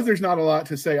because there's not a lot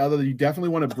to say other than you definitely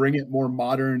want to bring it more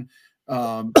modern,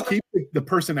 keep the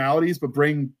personalities, but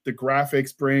bring the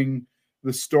graphics, bring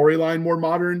the storyline more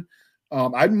modern.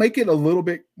 I'd make it a little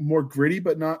bit more gritty,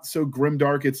 but not so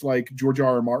grimdark. It's like George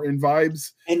R.R. Martin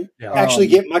vibes, and actually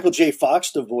get Michael J.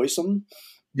 Fox to voice him.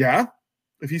 Yeah,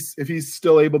 if he's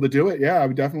still able to do it, yeah, I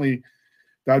would definitely.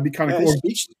 That'd be kind of cool.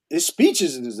 His speech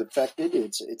isn't as affected.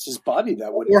 It's his body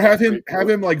that would. Or have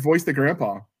him like voice the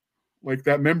grandpa, like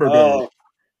that member.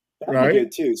 That'd be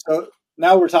good too. So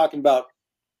now we're talking about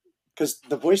because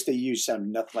the voice they used sounded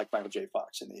nothing like Michael J.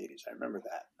 Fox in the 80s. I remember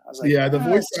that. I was like, yeah, the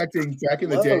voice acting back in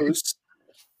the day.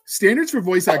 Standards for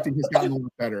voice acting has gotten a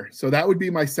little better. So that would be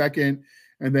my second.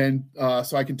 And then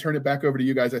so I can turn it back over to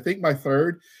you guys. I think my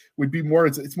third would be more,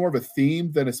 it's more of a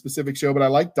theme than a specific show, but I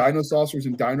like Dino Saucers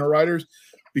and Dino Riders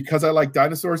because I like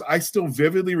dinosaurs. I still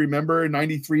vividly remember in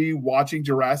 93 watching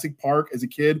Jurassic Park as a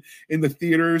kid in the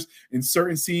theaters. In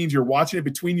certain scenes, you're watching it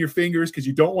between your fingers because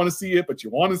you don't want to see it, but you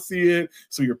want to see it.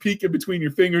 So you're peeking between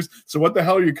your fingers. So what the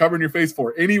hell are you covering your face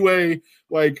for? Anyway,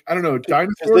 like, I don't know,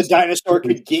 dinosaurs. The dinosaur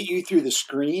could get you through the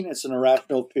screen. It's an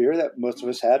irrational fear that most of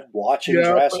us had watching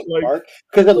Jurassic Park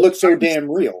because it looks so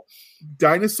damn real.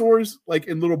 Dinosaurs, like,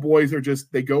 and little boys are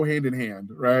just, they go hand in hand,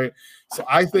 right? So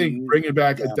I think bringing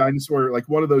back a dinosaur, like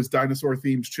one of those dinosaur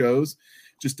themed shows,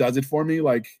 just does it for me.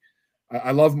 Like,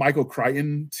 I love Michael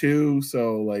Crichton too.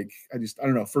 So like, I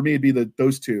don't know. For me, it'd be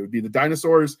those two. It'd be the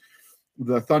dinosaurs,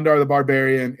 the Thundar the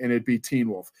Barbarian, and it'd be Teen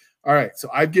Wolf. All right, so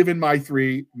I've given my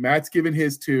three. Matt's given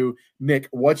his two. Nick,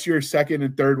 what's your second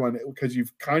and third one? Because you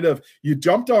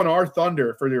jumped on our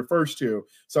thunder for your first two,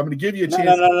 so I'm going to give you a chance.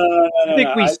 I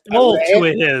think we stole two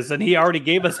of his, and he already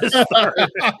gave us his third.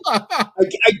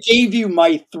 I gave you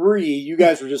my three. You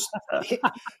guys were just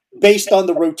based on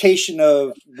the rotation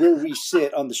of where we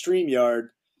sit on the StreamYard.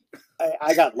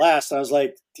 I got last. And I was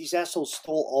like, these assholes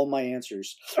stole all my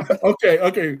answers.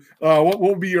 Okay. What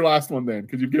will be your last one then?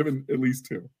 Because you've given at least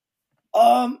two.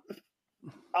 I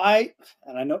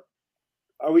know.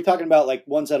 Are we talking about like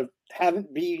ones that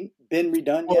haven't been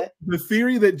redone yet? The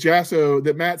theory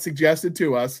that Matt suggested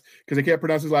to us, because I can't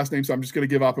pronounce his last name, so I'm just going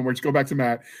to give up and we're just go back to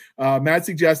Matt. Matt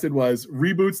suggested was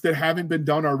reboots that haven't been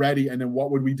done already, and then what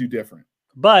would we do different?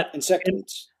 But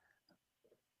Insectoids.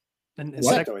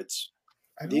 Insectoids.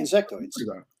 The Insectoids.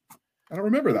 I don't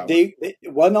remember that. They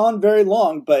went on very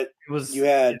long, but you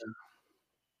had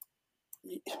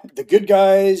the good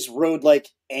guys rode like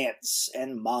ants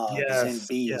and moths and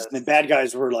bees, and the bad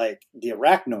guys were like the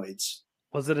arachnoids.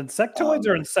 Was it Insectoids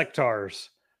or Insectars?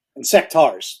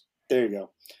 Insectars. There you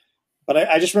go. But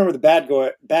I just remember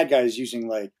the bad guys using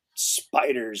like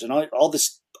spiders and all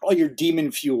your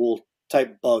demon fuel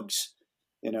type bugs,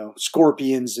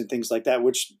 scorpions and things like that.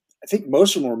 Which I think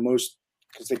most of them were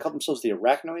because they call themselves the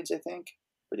arachnoids, I think,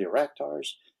 or the aractars.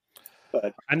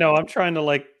 But I know I'm trying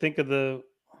to think of maybe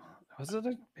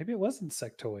it was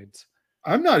Insectoids.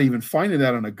 I'm not even finding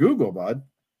that on a Google, bud.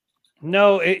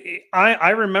 No, I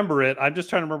remember it. I'm just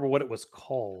trying to remember what it was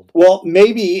called. Well,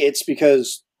 maybe it's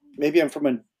because I'm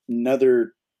from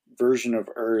another version of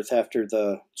Earth after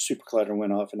the super collider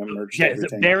went off and emerged. Yeah,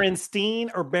 everything. Is it Berenstain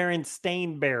or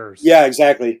Berenstain Bears? Yeah,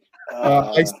 exactly.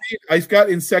 I've got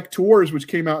Insectors, which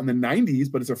came out in the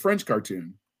 90s, but it's a French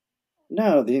cartoon.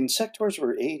 No, the Insectors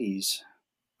were 80s.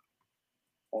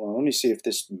 Hold on, let me see if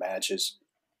this matches.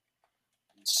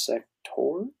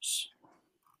 Insectors?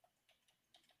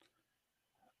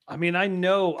 I mean, I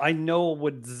know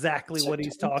exactly what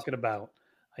he's talking about.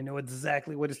 I know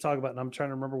exactly what he's talking about, and I'm trying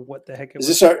to remember what the heck it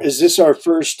was. Is this our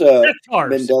first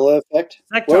Mandela effect?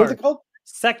 Sectars. What are they called?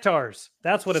 Sectars.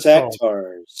 That's what it's called.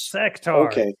 Sectars.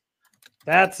 Okay.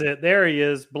 That's it. There he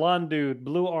is. Blonde dude,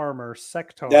 blue armor,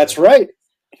 Sectar. That's right.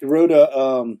 He rode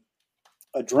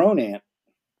a drone ant.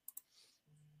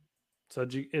 So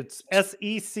it's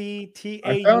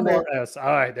Sectaurs. All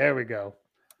right, there we go.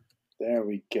 There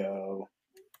we go.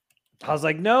 I was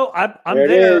like, no, I'm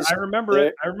there. I remember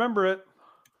it.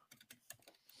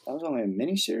 That was only a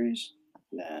miniseries?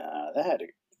 Nah, that had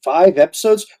 5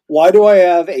 episodes. Why do I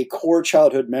have a core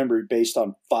childhood memory based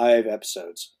on 5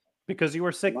 episodes? Because you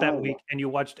were sick that week and you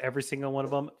watched every single one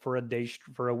of them for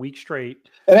a week straight.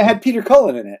 And it had Peter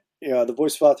Cullen in it. Yeah, the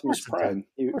voice of Optimus Prime.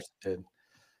 Of course it did.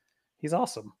 He's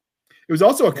awesome. It was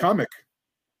also a comic.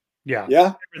 Yeah.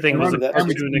 Yeah. Everything was a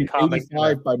cartoon and comic.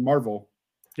 By Marvel.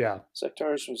 Yeah.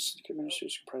 Sectars was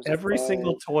every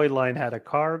single toy line had a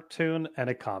cartoon and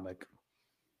a comic.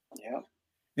 Yeah.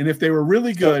 And if they were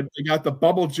really good, they got the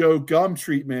Bubble Joe gum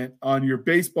treatment on your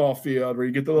baseball field where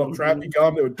you get the little crappy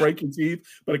gum that would break your teeth,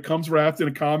 but it comes wrapped in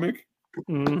a comic.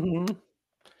 Mm-hmm.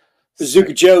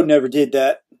 Bazooka Joe never did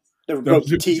that. Never broke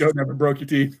your teeth. Joe never broke your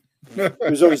teeth. It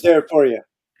was always there for you.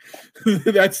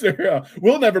 That's their.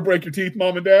 We'll never break your teeth,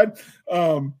 Mom and Dad.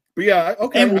 But yeah,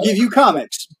 okay. And we'll give you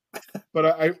comics.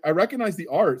 But I recognize the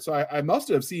art, so I must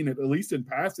have seen it at least in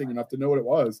passing enough to know what it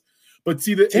was. But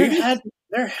see, there had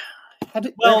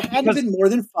been more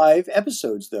than 5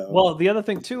 episodes, though. Well, the other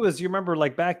thing too is you remember,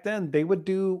 like back then, they would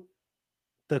do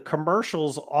the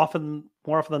commercials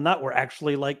more often than not were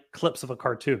actually like clips of a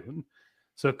cartoon.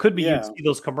 So it could be you'd see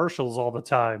those commercials all the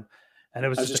time, and it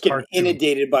was just getting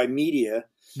inundated by media.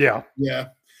 Yeah. Yeah.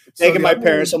 Taking my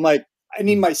parents, I'm like, I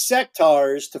need my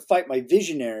sectars to fight my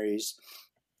visionaries.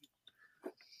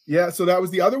 Yeah, so that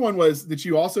was the other one, was that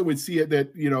you also would see it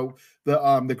that, you know,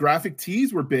 the graphic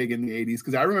tees were big in the 80s,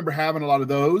 because I remember having a lot of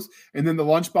those. And then the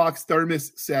lunchbox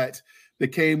thermos set that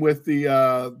came with the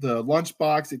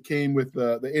lunchbox, it came with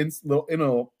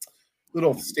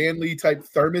little Stanley type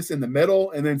thermos in the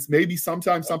middle, and then maybe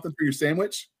sometimes something for your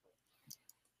sandwich.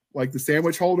 Like the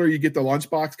sandwich holder, you get the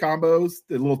lunchbox combos,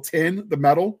 the little tin, the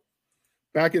metal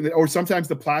back in the, or sometimes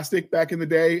the plastic back in the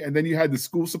day. And then you had the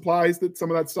school supplies that some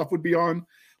of that stuff would be on,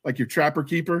 like your Trapper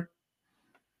Keeper.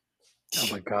 Oh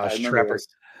my gosh, Trapper.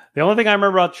 The only thing I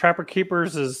remember about Trapper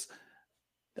Keepers is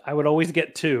I would always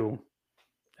get two.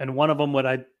 And one of them would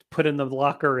I put in the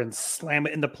locker and slam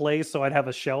it into place, so I'd have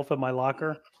a shelf in my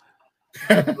locker.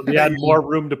 So they had more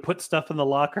room to put stuff in the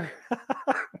locker.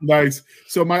 Nice.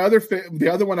 So my the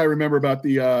other one I remember about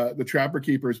the Trapper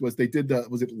Keepers was they did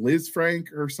was it Liz Frank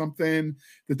or something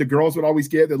that the girls would always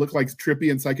get that looked like trippy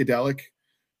and psychedelic,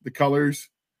 the colors.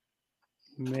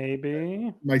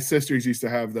 Maybe my sisters used to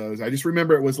have those. I just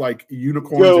remember it was like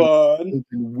unicorns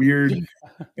and weird.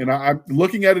 And I'm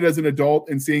looking at it as an adult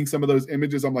and seeing some of those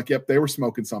images. I'm like, yep, they were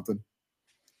smoking something.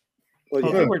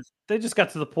 Well, yeah. They just got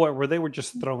to the point where they were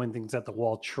just throwing things at the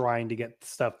wall, trying to get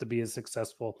stuff to be as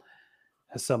successful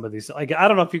as some of these. Like, I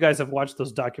don't know if you guys have watched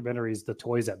those documentaries, The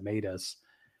Toys That Made Us.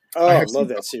 Oh, I love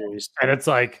that series. And it's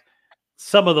like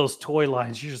some of those toy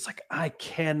lines, you're just like, I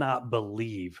cannot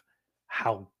believe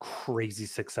how crazy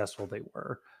successful they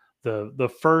were. The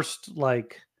first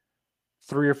like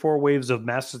 3 or 4 waves of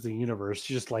Masters of the Universe,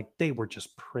 just like they were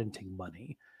just printing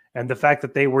money. And the fact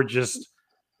that they were just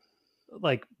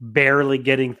like barely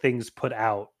getting things put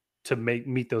out to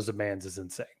meet those demands is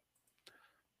insane.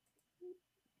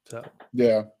 So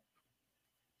yeah.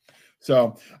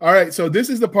 So, all right. So this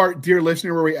is the part, dear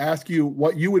listener, where we ask you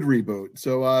what you would reboot.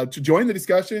 So to join the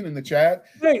discussion in the chat.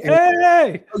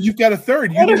 Hey. Oh, you've got a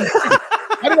third. You didn't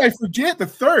How did I forget the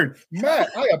third? Matt,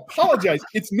 I apologize.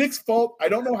 It's Nick's fault. I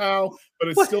don't know how, but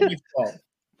it's still Nick's fault.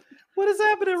 What is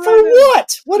happening right For now?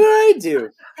 what? What did I do?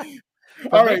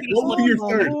 All right. What would be your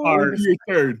third? What would be your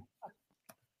third?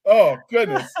 Oh,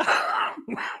 goodness.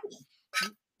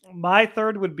 My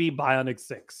third would be Bionic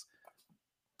 6.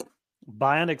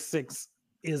 Bionic 6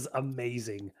 is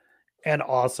amazing and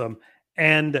awesome.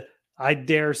 And I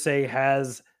dare say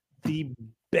has the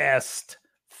best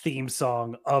theme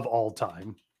song of all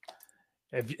time.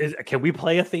 Can we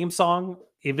play a theme song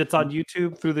if it's on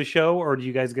YouTube through the show, or do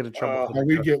you guys get in trouble?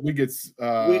 We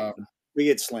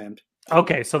get slammed.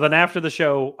 Okay, so then after the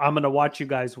show, I'm going to watch you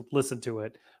guys listen to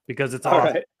it because it's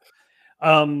awesome.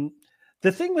 Right.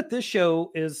 The thing with this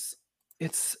show is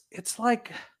it's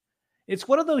like it's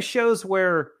one of those shows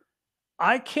where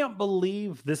I can't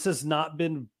believe this has not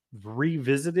been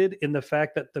revisited, in the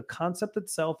fact that the concept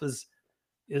itself is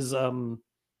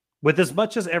with as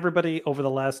much as everybody over the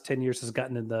last 10 years has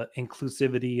gotten into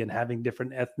inclusivity and having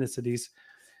different ethnicities.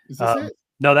 Is this it?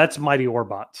 No, that's Mighty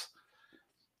Orbots.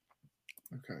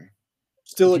 Okay.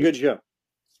 Still a good show.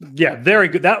 Yeah, very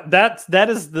good. That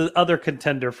is the other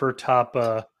contender for top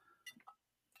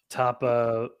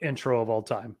intro of all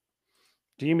time.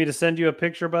 Do you need me to send you a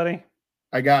picture, buddy?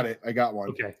 I got it. I got one.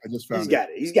 Okay. I just found He's got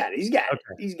it. He's got it.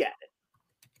 Okay. He's got it.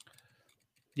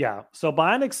 Yeah. So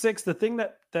Bionic 6, the thing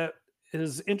that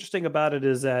is interesting about it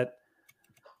is that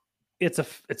it's a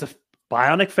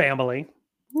Bionic family.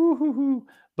 Woo-hoo-hoo.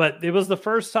 But it was the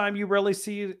first time you really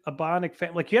see a Bionic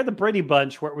family. Like, you had the Brady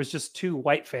Bunch where it was just 2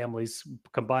 white families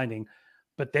combining,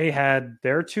 but they had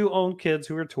their 2 own kids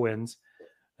who were twins.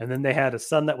 And then they had a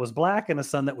son that was black and a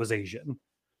son that was Asian,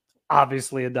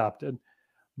 obviously adopted.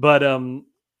 But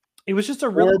it was just a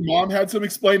real. Or mom had some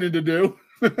explaining to do.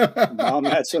 Mom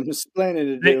had some explaining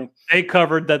to do. They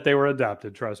covered that they were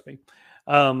adopted, trust me.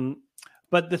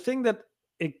 But the thing that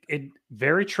it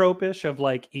very tropish of,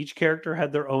 like, each character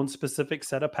had their own specific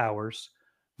set of powers,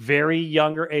 very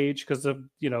younger age, because of,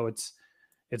 it's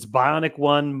Bionic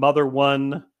 1, Mother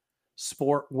 1,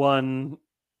 Sport 1,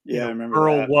 I remember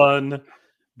Earl that. 1,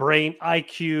 Brain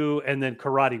IQ, and then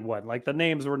Karate 1. Like, the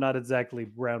names were not exactly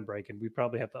groundbreaking. We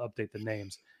probably have to update the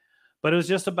names. But it was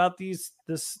just about this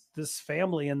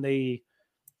family, and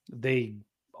they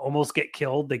almost get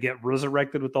killed. They get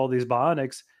resurrected with all these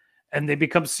bionics, and they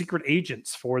become secret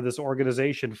agents for this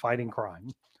organization fighting crime.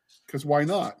 Because why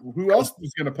not? Who else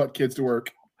is going to put kids to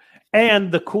work? And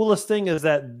the coolest thing is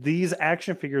that these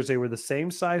action figures, they were the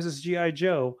same size as G.I.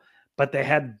 Joe, but they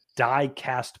had die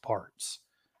cast parts.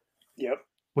 Yep.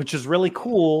 Which is really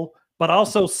cool, but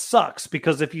also sucks,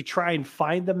 because if you try and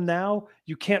find them now,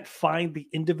 you can't find the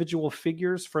individual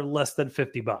figures for less than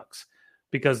 $50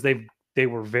 because they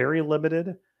were very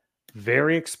limited.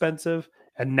 very expensive,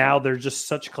 and now they're just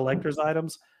such collector's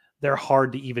items. They're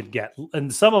hard to even get,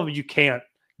 and some of them you can't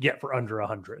get for under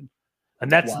 $100,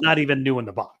 and that's not even new in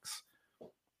the box.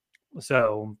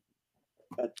 So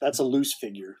that's a loose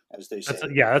figure, as they say.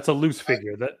 That's a loose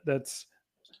figure. That's.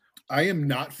 I am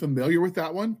not familiar with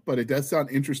that one, but it does sound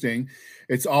interesting.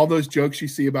 It's all those jokes you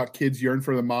see about kids yearn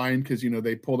for the mine because,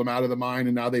 they pulled them out of the mine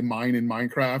and now they mine in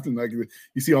Minecraft. And like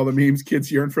you see all the memes,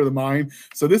 kids yearn for the mine.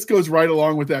 So this goes right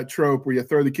along with that trope where you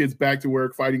throw the kids back to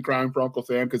work fighting crime for Uncle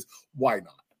Sam because why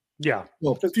not? Yeah.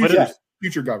 Well,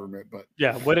 future government, but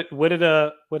yeah. What is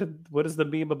the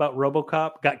meme about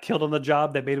RoboCop? Got killed on the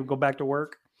job that made him go back to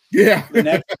work. Yeah.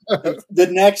 The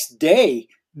next day.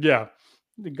 Yeah.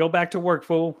 Go back to work,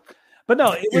 fool. But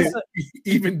no, it was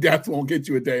even death won't get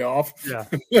you a day off. Yeah.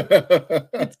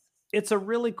 It's a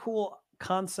really cool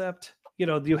concept.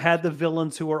 You had the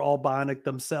villains who were all bionic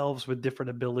themselves with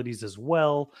different abilities as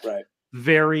well. Right.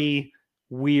 Very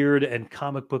weird and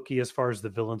comic booky as far as the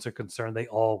villains are concerned. They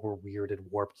all were weird and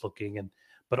warped looking,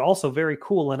 but also very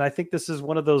cool. And I think this is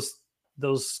one of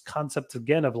those concepts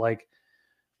again of like,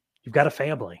 you've got a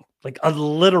family, like a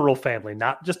literal family,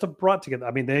 not just a brought together.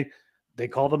 I mean, they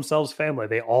call themselves family.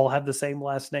 They all have the same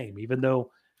last name, even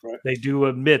though they do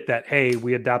admit that, hey,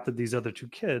 we adopted these other two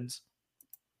kids.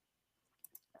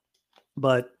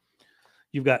 But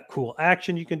you've got cool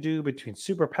action you can do between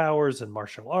superpowers and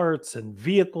martial arts and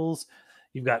vehicles.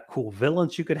 You've got cool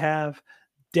villains you could have.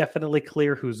 Definitely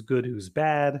clear who's good, who's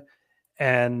bad.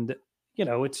 And,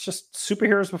 it's just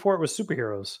superheroes before it was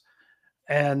superheroes.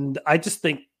 And I just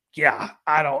think,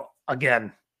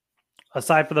 again,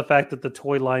 aside from the fact that the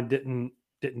toy line didn't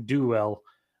do well,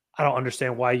 I don't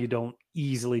understand why you don't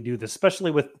easily do this,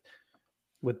 especially with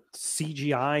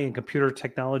CGI and computer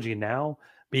technology now,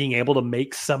 being able to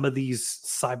make some of these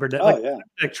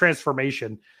cybernetic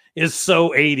transformation is so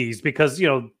 80s because,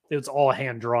 it's all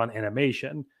hand-drawn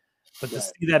animation. But to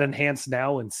see that enhanced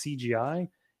now in CGI,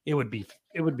 it would be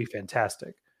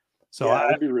fantastic. So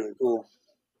that'd be really cool.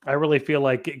 I really feel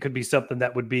like it could be something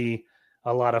that would be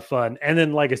a lot of fun. And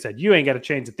then, like I said, you ain't got to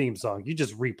change the theme song. You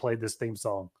just replay this theme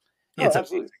song. It's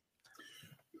absolutely.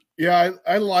 Yeah,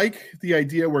 I like the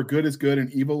idea where good is good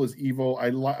and evil is evil.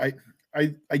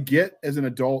 I get as an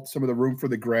adult some of the room for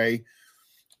the gray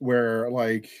where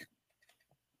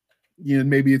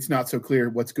maybe it's not so clear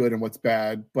what's good and what's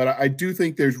bad. But I do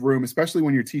think there's room, especially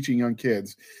when you're teaching young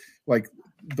kids, like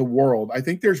the world. I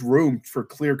think there's room for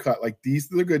clear cut. Like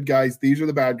these are the good guys, these are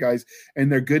the bad guys,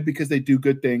 and they're good because they do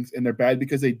good things, and they're bad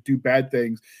because they do bad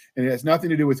things. And it has nothing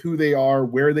to do with who they are,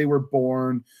 where they were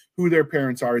born, who their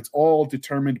parents are. It's all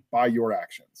determined by your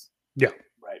actions. Yeah.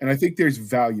 Right. And I think there's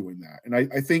value in that. And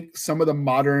I think some of the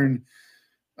modern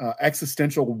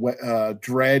existential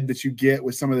dread that you get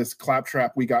with some of this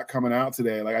claptrap we got coming out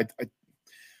today, like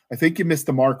I think you missed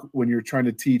the mark when you're trying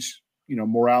to teach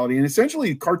morality. And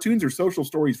essentially cartoons are social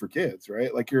stories for kids,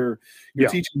 right? Like you're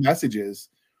teaching messages.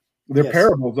 They're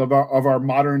parables of our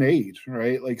modern age,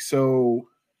 right? Like, so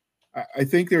I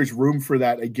think there's room for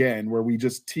that again, where we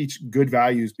just teach good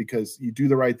values because you do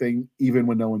the right thing even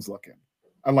when no one's looking.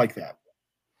 I like that.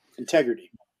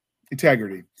 Integrity.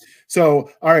 So,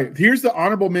 all right, here's the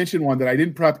honorable mention one that I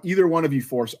didn't prep either one of you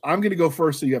for. So I'm going to go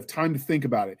first so you have time to think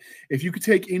about it. If you could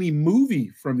take any movie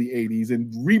from the 80s and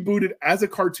reboot it as a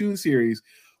cartoon series,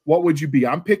 what would you be?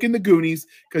 I'm picking the Goonies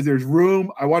because there's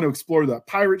room. I want to explore the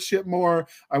pirate ship more.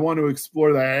 I want to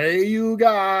explore the, hey, you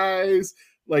guys.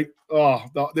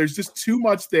 There's just too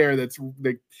much there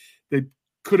that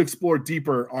could explore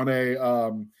deeper on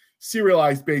a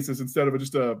serialized basis instead of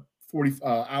just a 40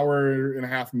 hour and a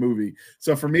half movie.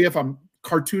 So for me, if I'm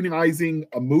cartoonizing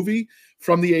a movie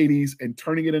from the 80s and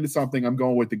turning it into something, I'm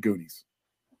going with the Goonies.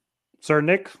 Sir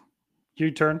Nick,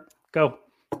 your turn. Go.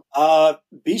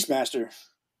 Beastmaster.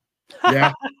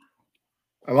 Yeah.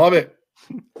 I love it.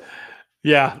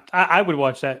 Yeah, I would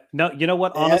watch that. No, you know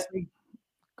what? Honestly,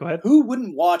 go ahead. Who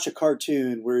wouldn't watch a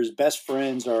cartoon where his best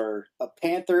friends are a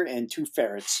panther and two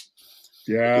ferrets?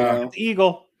 Yeah.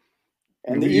 Eagle.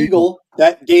 And the eagle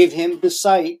that gave him the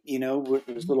sight, with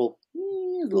his little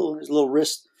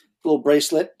wrist, little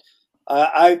bracelet.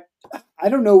 I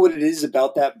don't know what it is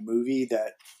about that movie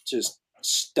that just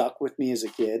stuck with me as a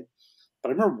kid, but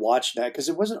I remember watching that because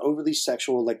it wasn't overly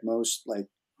sexual like most.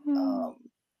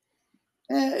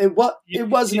 It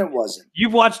wasn't.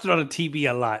 You've watched it on a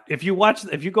TV a lot. If you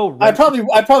go, I probably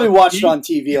watched it on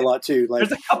TV a lot too.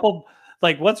 There's a couple.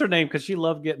 Like, what's her name? Because she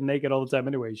loved getting naked all the time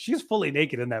anyway. She's fully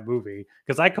naked in that movie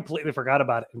because I completely forgot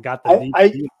about it and got the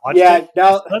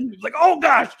now like, oh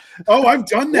gosh, I've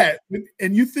done that,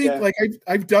 and you think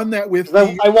I've done that with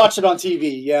I watched it on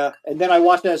TV, and then I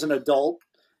watched it as an adult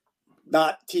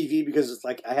not TV because it's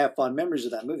like I have fond memories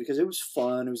of that movie because it was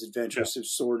fun, it was adventurous, it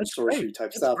was sword and sorcery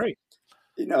type stuff. Great.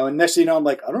 You know, and next thing you know, I'm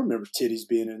like, I don't remember titties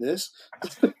being in this.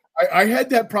 I had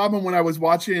that problem when I was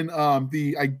watching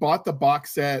I bought the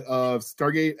box set of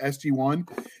Stargate SG-1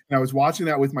 and I was watching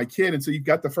that with my kid. And so you've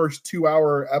got the first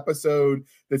 2-hour episode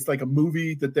that's like a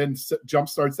movie that then jump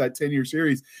starts that 10-year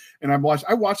series. And I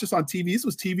watched this on TV. This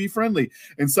was TV friendly.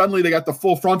 And suddenly they got the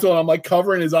full frontal and I'm like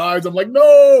covering his eyes. I'm like,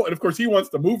 no. And of course he wants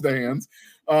to move the hands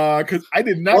because I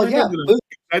did not remember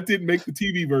that didn't make the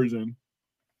TV version.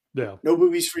 Yeah. No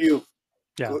movies for you.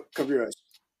 Yeah. Cover your eyes.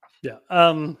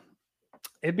 Yeah.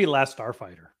 It'd be Last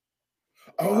Starfighter.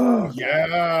 Oh,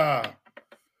 yeah.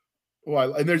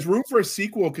 Well, and there's room for a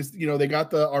sequel because, you know, they got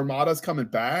the Armadas coming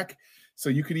back. So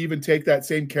you could even take that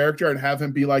same character and have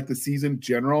him be like the seasoned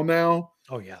general now.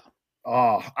 Oh, yeah.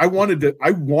 I wanted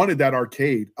that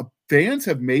arcade. Fans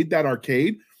have made that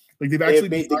arcade. Like they've actually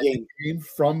made the game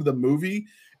from the movie.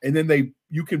 And then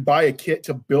you can buy a kit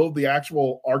to build the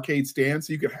actual arcade stand.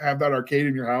 So you could have that arcade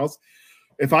in your house.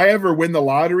 If I ever win the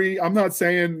lottery, I'm not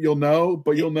saying you'll know,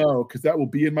 but you'll know because that will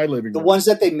be in my living room. The ones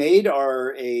that they made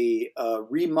are a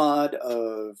remod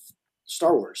of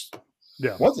Star Wars.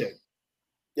 Yeah. Was it?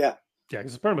 Yeah. Yeah,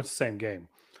 because it's pretty much the same game.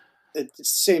 It's the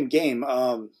same game.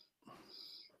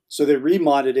 So they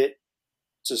remodded it,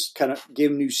 just kind of gave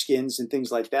them new skins and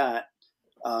things like that.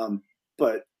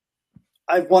 But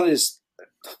I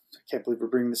can't believe we're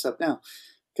bringing this up now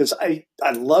because I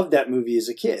loved that movie as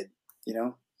a kid, you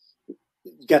know.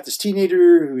 You got this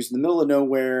teenager who's in the middle of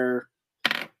nowhere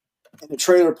in a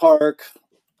trailer park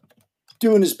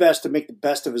doing his best to make the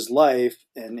best of his life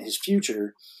and his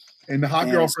future. And the hot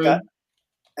girlfriend.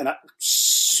 And a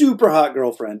super hot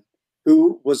girlfriend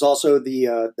who was also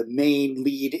the main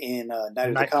lead in Night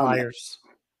of the Comet. Flyers.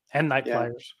 And Night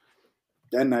Flyers.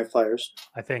 And Night Flyers.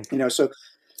 I think. You know, so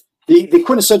the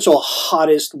quintessential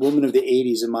hottest woman of the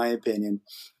 80s, in my opinion.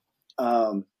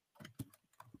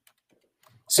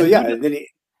 So yeah, and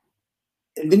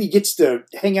then he gets to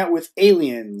hang out with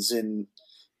aliens and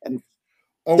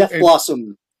Death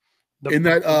Blossom. In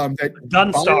that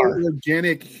Dunstar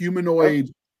organic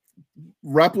humanoid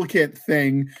replicant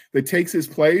thing that takes his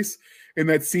place in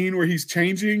that scene where he's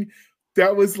changing,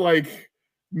 that was like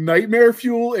nightmare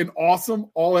fuel and awesome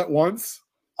all at once.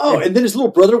 Oh, and then his little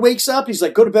brother wakes up. He's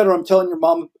like, "Go to bed, or I'm telling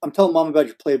mom about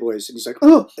your Playboys." And he's like,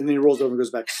 "Oh," and then he rolls over and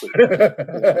goes back to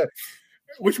sleep.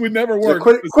 Which would never work.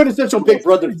 Quintessential big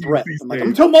brother threat. I'm like,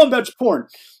 I'm telling mom about your porn.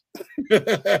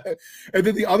 And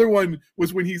then the other one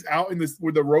was when he's out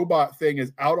where the robot thing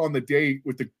is out on the date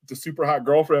with the super hot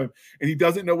girlfriend, and he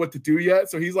doesn't know what to do yet.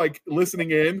 So he's like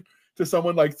listening in to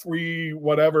someone like 3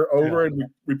 whatever over and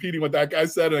repeating what that guy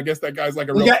said. And I guess that guy's like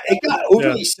it got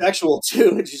overly sexual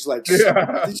too. And she's like,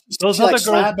 those other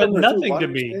girls meant nothing to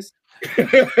me.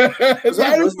 Those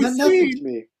meant nothing to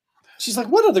me. She's like,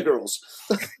 what other girls?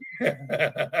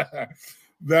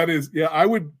 That is, yeah,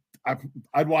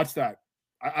 I'd watch that.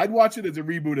 I'd watch it as a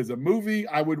reboot, as a movie.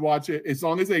 I would watch it as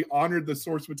long as they honored the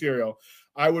source material.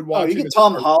 I would watch it.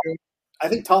 Tom Holland. I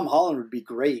think Tom Holland would be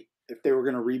great if they were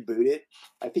going to reboot it.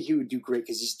 I think he would do great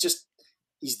because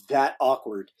he's that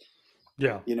awkward.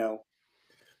 Yeah. You know?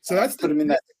 So that's put him in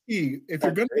that. Key. If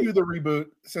you're going to do the reboot,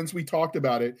 since we talked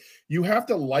about it, you have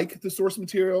to like the source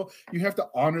material. You have to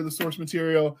honor the source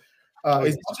material.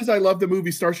 As much as I love the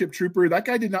movie Starship Trooper, that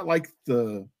guy did not like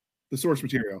the source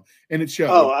material, and it showed.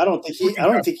 Oh, I don't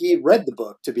think he read the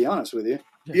book, to be honest with you.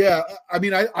 Yeah, I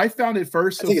mean, I found it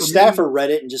first. I think a staffer read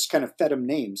it and just kind of fed him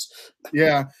names.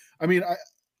 Yeah, I mean,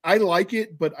 I like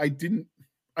it, but I didn't.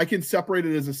 I can separate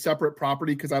it as a separate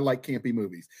property because I like campy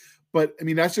movies. But I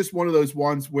mean, that's just one of those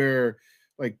ones where,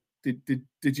 like,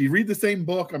 did you read the same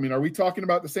book? I mean, are we talking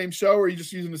about the same show, or are you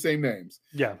just using the same names?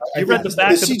 Yeah, you read the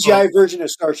back. The CGI version of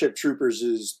Starship Troopers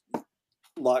is a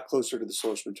lot closer to the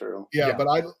source material. Yeah. But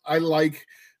I like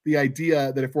the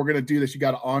idea that if we're going to do this, you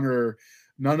got to honor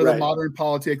none of the modern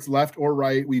politics, left or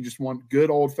right. We just want good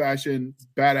old fashioned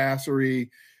badassery,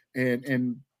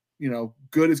 and you know,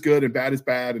 good is good and bad is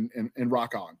bad, and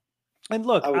rock on. And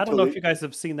look, I don't know if you guys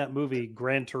have seen that movie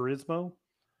Gran Turismo.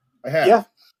 I have. Yeah.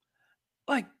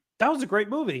 Like, that was a great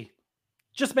movie.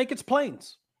 Just make its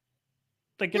planes.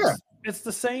 Like it's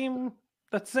the same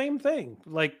thing.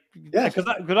 Like, because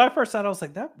when I first saw it, I was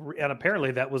like, that, and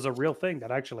apparently that was a real thing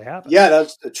that actually happened. Yeah,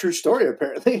 that's a true story.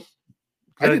 Apparently,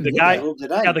 the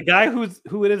guy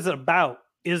who it is about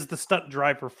is the stunt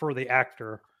driver for the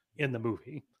actor in the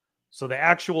movie. So the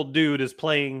actual dude is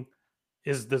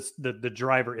the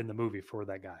driver in the movie for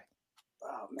that guy.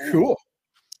 Oh man, cool.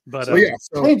 But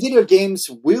playing video games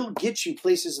will get you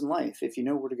places in life if you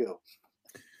know where to go.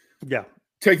 Yeah,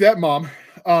 take that, Mom.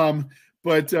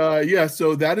 But yeah,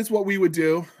 so that is what we would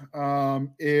do.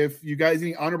 If you guys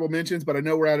need honorable mentions, but I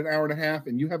know we're at an hour and a half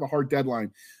and you have a hard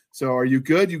deadline. So are you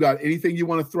good? You got anything you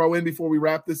want to throw in before we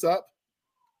wrap this up?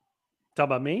 Talk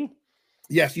about me?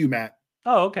 Yes, you, Matt.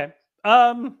 Oh, okay.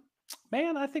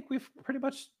 Man, I think we've pretty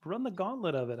much run the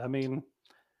gauntlet of it. I mean,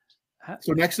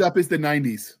 so next up is the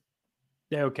 90s.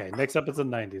 Yeah, okay. Next up is the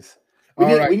 90s.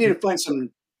 We need to find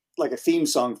some like a theme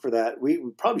song for that. We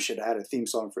probably should have had a theme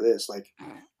song for this, like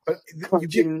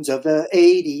cartoons of the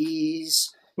 80s.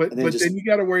 But then you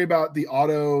got to worry about the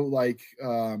auto, like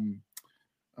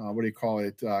what do you call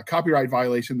it? Copyright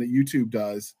violation that YouTube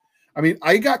does. I mean,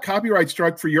 I got copyright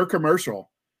struck for your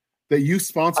commercial that you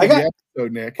sponsored the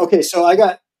episode, Nick. Okay, so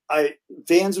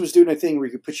Vans was doing a thing where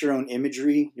you could put your own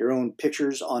imagery, your own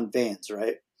pictures on Vans,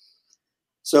 right?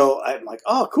 So I'm like,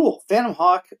 oh, cool, Phantom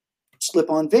Hawk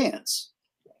slip-on Vans.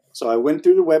 So I went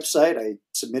through the website, I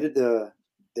submitted the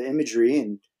imagery,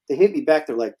 and they hit me back.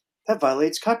 They're like, that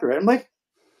violates copyright. I'm like,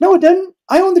 no, it doesn't.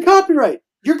 I own the copyright.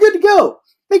 You're good to go.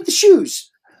 Make the shoes.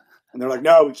 And they're like,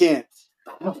 no, we can't.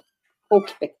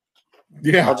 Okay.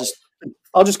 Yeah.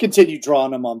 I'll just continue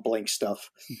drawing them on blank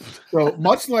stuff. So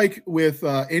much like with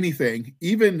anything,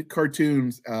 even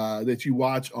cartoons that you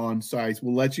watch on sites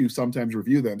will let you sometimes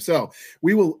review them. So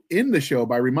we will end the show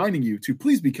by reminding you to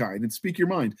please be kind and speak your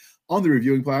mind on the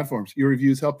reviewing platforms. Your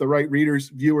reviews help the right readers,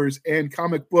 viewers, and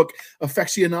comic book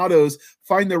aficionados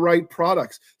find the right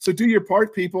products. So do your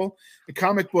part, people. The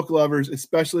comic book lovers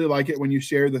especially like it when you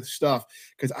share the stuff,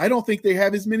 because I don't think they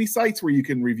have as many sites where you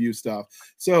can review stuff.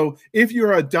 So if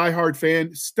you're a diehard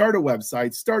fan, start a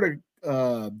website, start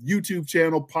a YouTube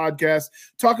channel, podcast,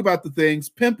 talk about the things,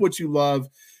 pimp what you love,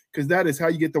 because that is how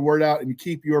you get the word out and you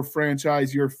keep your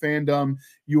franchise, your fandom,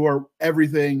 your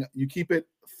everything, you keep it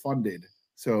funded.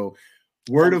 So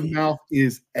word of mouth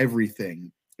is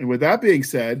everything. And with that being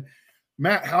said,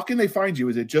 Matt, how can they find you?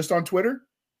 Is it just on Twitter?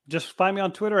 Just find me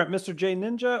on Twitter at Mr. J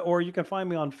Ninja, or you can find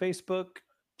me on Facebook,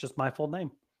 just my full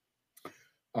name.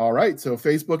 All right. So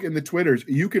Facebook and the Twitters.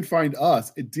 You can find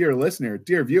us, dear listener,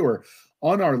 dear viewer,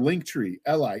 on our Linktree,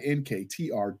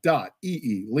 linktr.ee,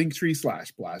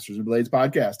 Linktree / Blasters and Blades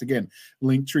podcast. Again,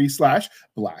 Linktree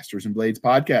 / Blasters and Blades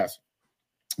podcast.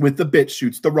 With the bit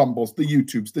shoots, the rumbles, the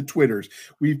YouTubes, the Twitters.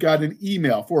 We've got an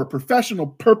email for professional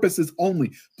purposes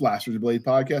only,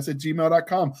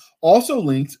 blastersandbladepodcast@gmail.com. Also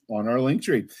linked on our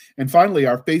Linktree. And finally,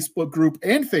 our Facebook group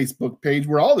and Facebook page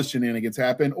where all the shenanigans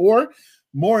happen. Or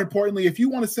more importantly, if you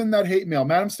want to send that hate mail,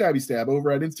 Madam Stabby Stab over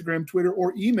at Instagram, Twitter,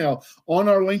 or email on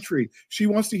our Linktree. She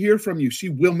wants to hear from you. She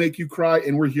will make you cry,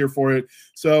 and we're here for it.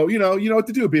 So, you know what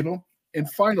to do, people. And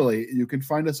finally, you can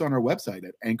find us on our website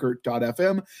at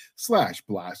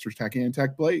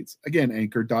anchor.fm/blasters-tech-and-tech-blades. Again,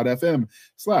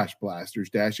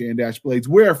 anchor.fm/blasters-and-blades,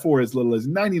 where for as little as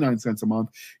 99 cents a month,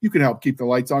 you can help keep the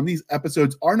lights on. These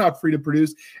episodes are not free to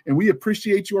produce, and we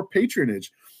appreciate your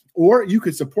patronage. Or you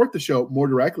could support the show more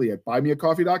directly at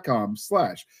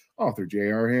buymeacoffee.com/author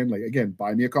J.R. Hanley. Again,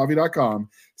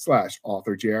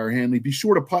 buymeacoffee.com/author J.R. Hanley. Be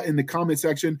sure to put in the comment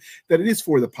section that it is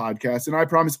for the podcast, and I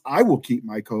promise I will keep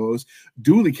my co-hosts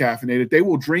duly caffeinated. They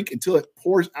will drink until it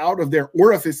pours out of their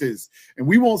orifices, and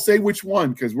we won't say which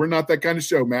one because we're not that kind of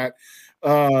show, Matt.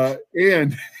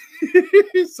 And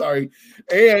sorry.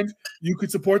 And you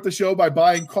could support the show by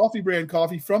buying Coffee Brand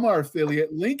coffee from our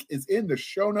affiliate. Link is in the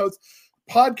show notes.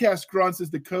 Podcast Grunts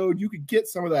is the code. You could get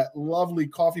some of that lovely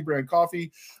Coffee Brand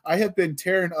coffee. I have been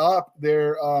tearing up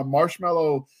their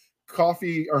marshmallow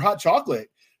coffee or hot chocolate.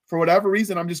 For whatever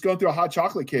reason, I'm just going through a hot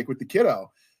chocolate kick with the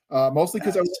kiddo. Mostly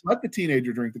because I won't let the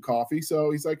teenager drink the coffee.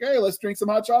 So he's like, hey, let's drink some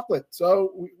hot chocolate.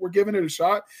 So we're giving it a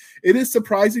shot. It is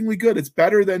surprisingly good. It's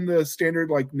better than the standard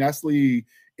like Nestle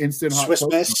instant hot Swiss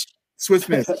Miss. Swiss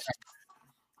Miss.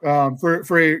 For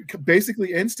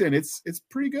basically instant, it's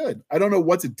pretty good. I don't know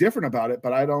what's different about it,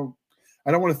 but I don't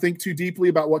want to think too deeply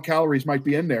about what calories might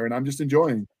be in there, and I'm just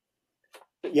enjoying.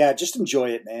 Yeah, just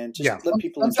enjoy it, man. Just let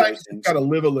people enjoy things. You got to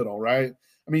live a little, right?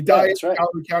 I mean, diet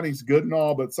calorie counting is good and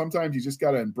all, but sometimes you just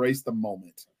got to embrace the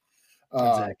moment.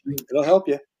 Exactly. It'll help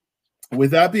you.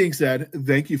 With that being said,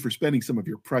 thank you for spending some of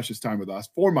your precious time with us.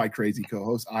 For my crazy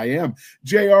co-host, I am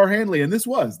J.R. Hanley, and this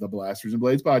was the Blasters and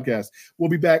Blades podcast. We'll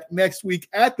be back next week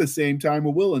at the same time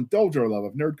where we'll indulge our love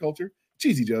of nerd culture,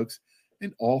 cheesy jokes,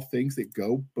 and all things that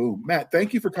go boom. Matt,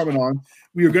 thank you for coming on.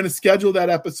 We are going to schedule that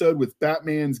episode with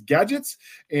Batman's gadgets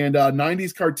and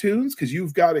 90s cartoons because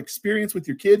you've got experience with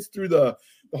your kids through the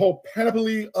whole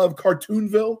panoply of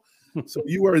Cartoonville. So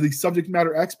you are the subject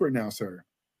matter expert now, sir.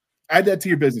 Add that to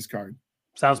your business card.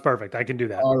 Sounds perfect. I can do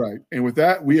that. All right. And with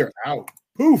that, we are out.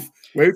 Poof. Wait.